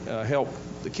even help.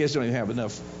 The kids don't even have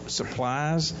enough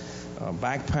supplies.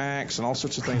 backpacks and all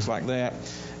sorts of things like that.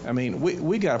 I mean,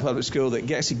 we got a public school that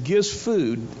actually gives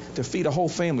food to feed a whole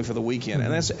family for the weekend,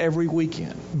 and that's every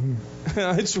weekend.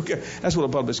 That's what a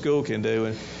public school can do.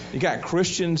 And you got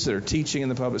Christians that are teaching in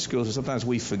the public schools, and sometimes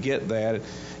we forget that,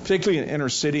 particularly in inner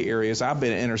city areas. I've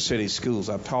been in inner city schools.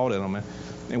 I've taught in them.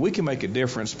 And we can make a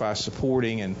difference by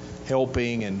supporting and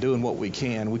helping and doing what we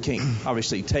can. We can't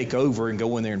obviously take over and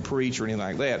go in there and preach or anything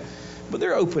like that. But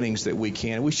there are openings that we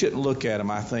can. We shouldn't look at them,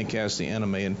 I think, as the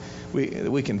enemy. And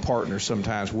we can partner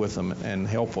sometimes with them and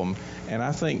help them. And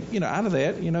I think, out of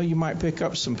that, you might pick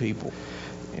up some people.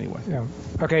 Anyway. Yeah.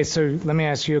 Okay, so let me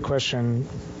ask you a question.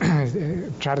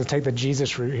 Try to take the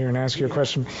Jesus route here and ask you a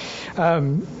question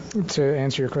to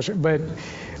answer your question. But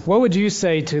what would you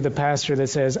say to the pastor that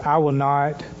says, I will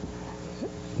not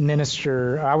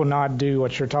minister, I will not do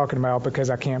what you're talking about because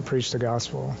I can't preach the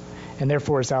gospel, and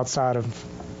therefore it's outside of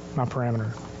my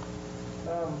parameter?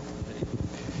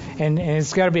 And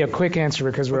it's got to be a quick answer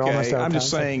because we're almost out of time. I'm just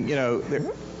saying,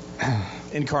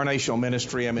 incarnational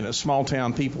ministry, a small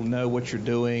town, people know what you're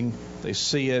doing. They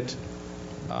see it.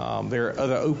 There are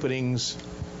other openings.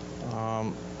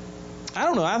 I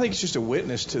don't know. I think it's just a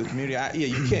witness to the community.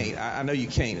 You can't. I know you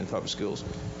can't in public schools.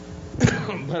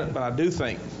 but I do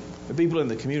think the people in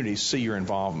the community see your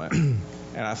involvement.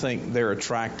 And I think they're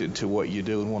attracted to what you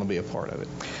do and want to be a part of it.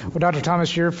 Well, Dr.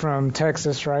 Thomas, you're from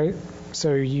Texas, right?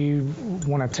 So you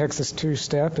want a Texas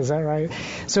two-step, is that right?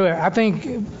 So I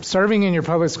think serving in your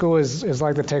public school is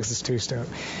like the Texas two-step.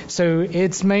 So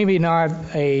it's maybe not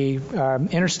a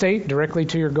interstate directly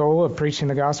to your goal of preaching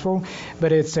the gospel,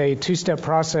 but it's a two-step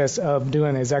process of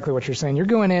doing exactly what you're saying. You're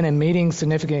going in and meeting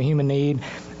significant human need,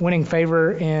 winning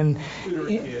favor in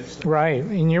right,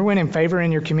 and you're winning favor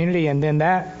in your community, and then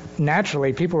that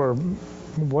naturally people are,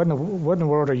 what in the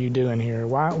world are you doing here?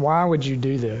 Why would you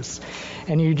do this?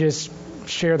 And you just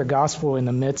share the gospel in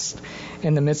the midst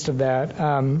of that.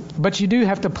 But you do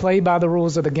have to play by the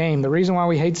rules of the game. The reason why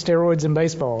we hate steroids in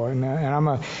baseball, and I'm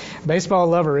a baseball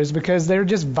lover, is because they're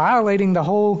just violating the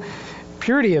whole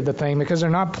purity of the thing because they're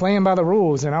not playing by the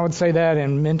rules. And I would say that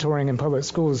in mentoring in public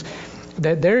schools,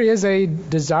 that there is a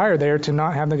desire there to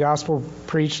not have the gospel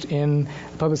preached in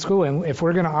public school. And if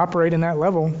we're going to operate in that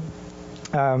level,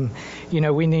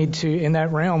 we need to, in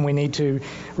that realm, we need to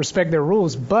respect their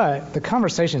rules, but the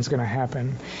conversation is going to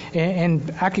happen.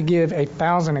 And I could give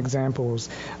 1,000 examples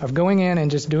of going in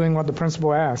and just doing what the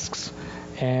principal asks,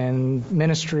 and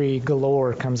ministry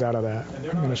galore comes out of that. And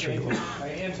they're not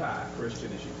anti-Christian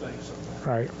as you think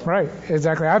sometimes. Right,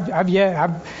 exactly.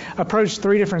 I've approached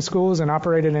 3 different schools and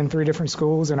operated in 3 different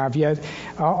schools, and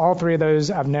all 3 of those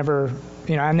I never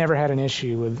had an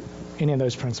issue with any of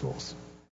those principals.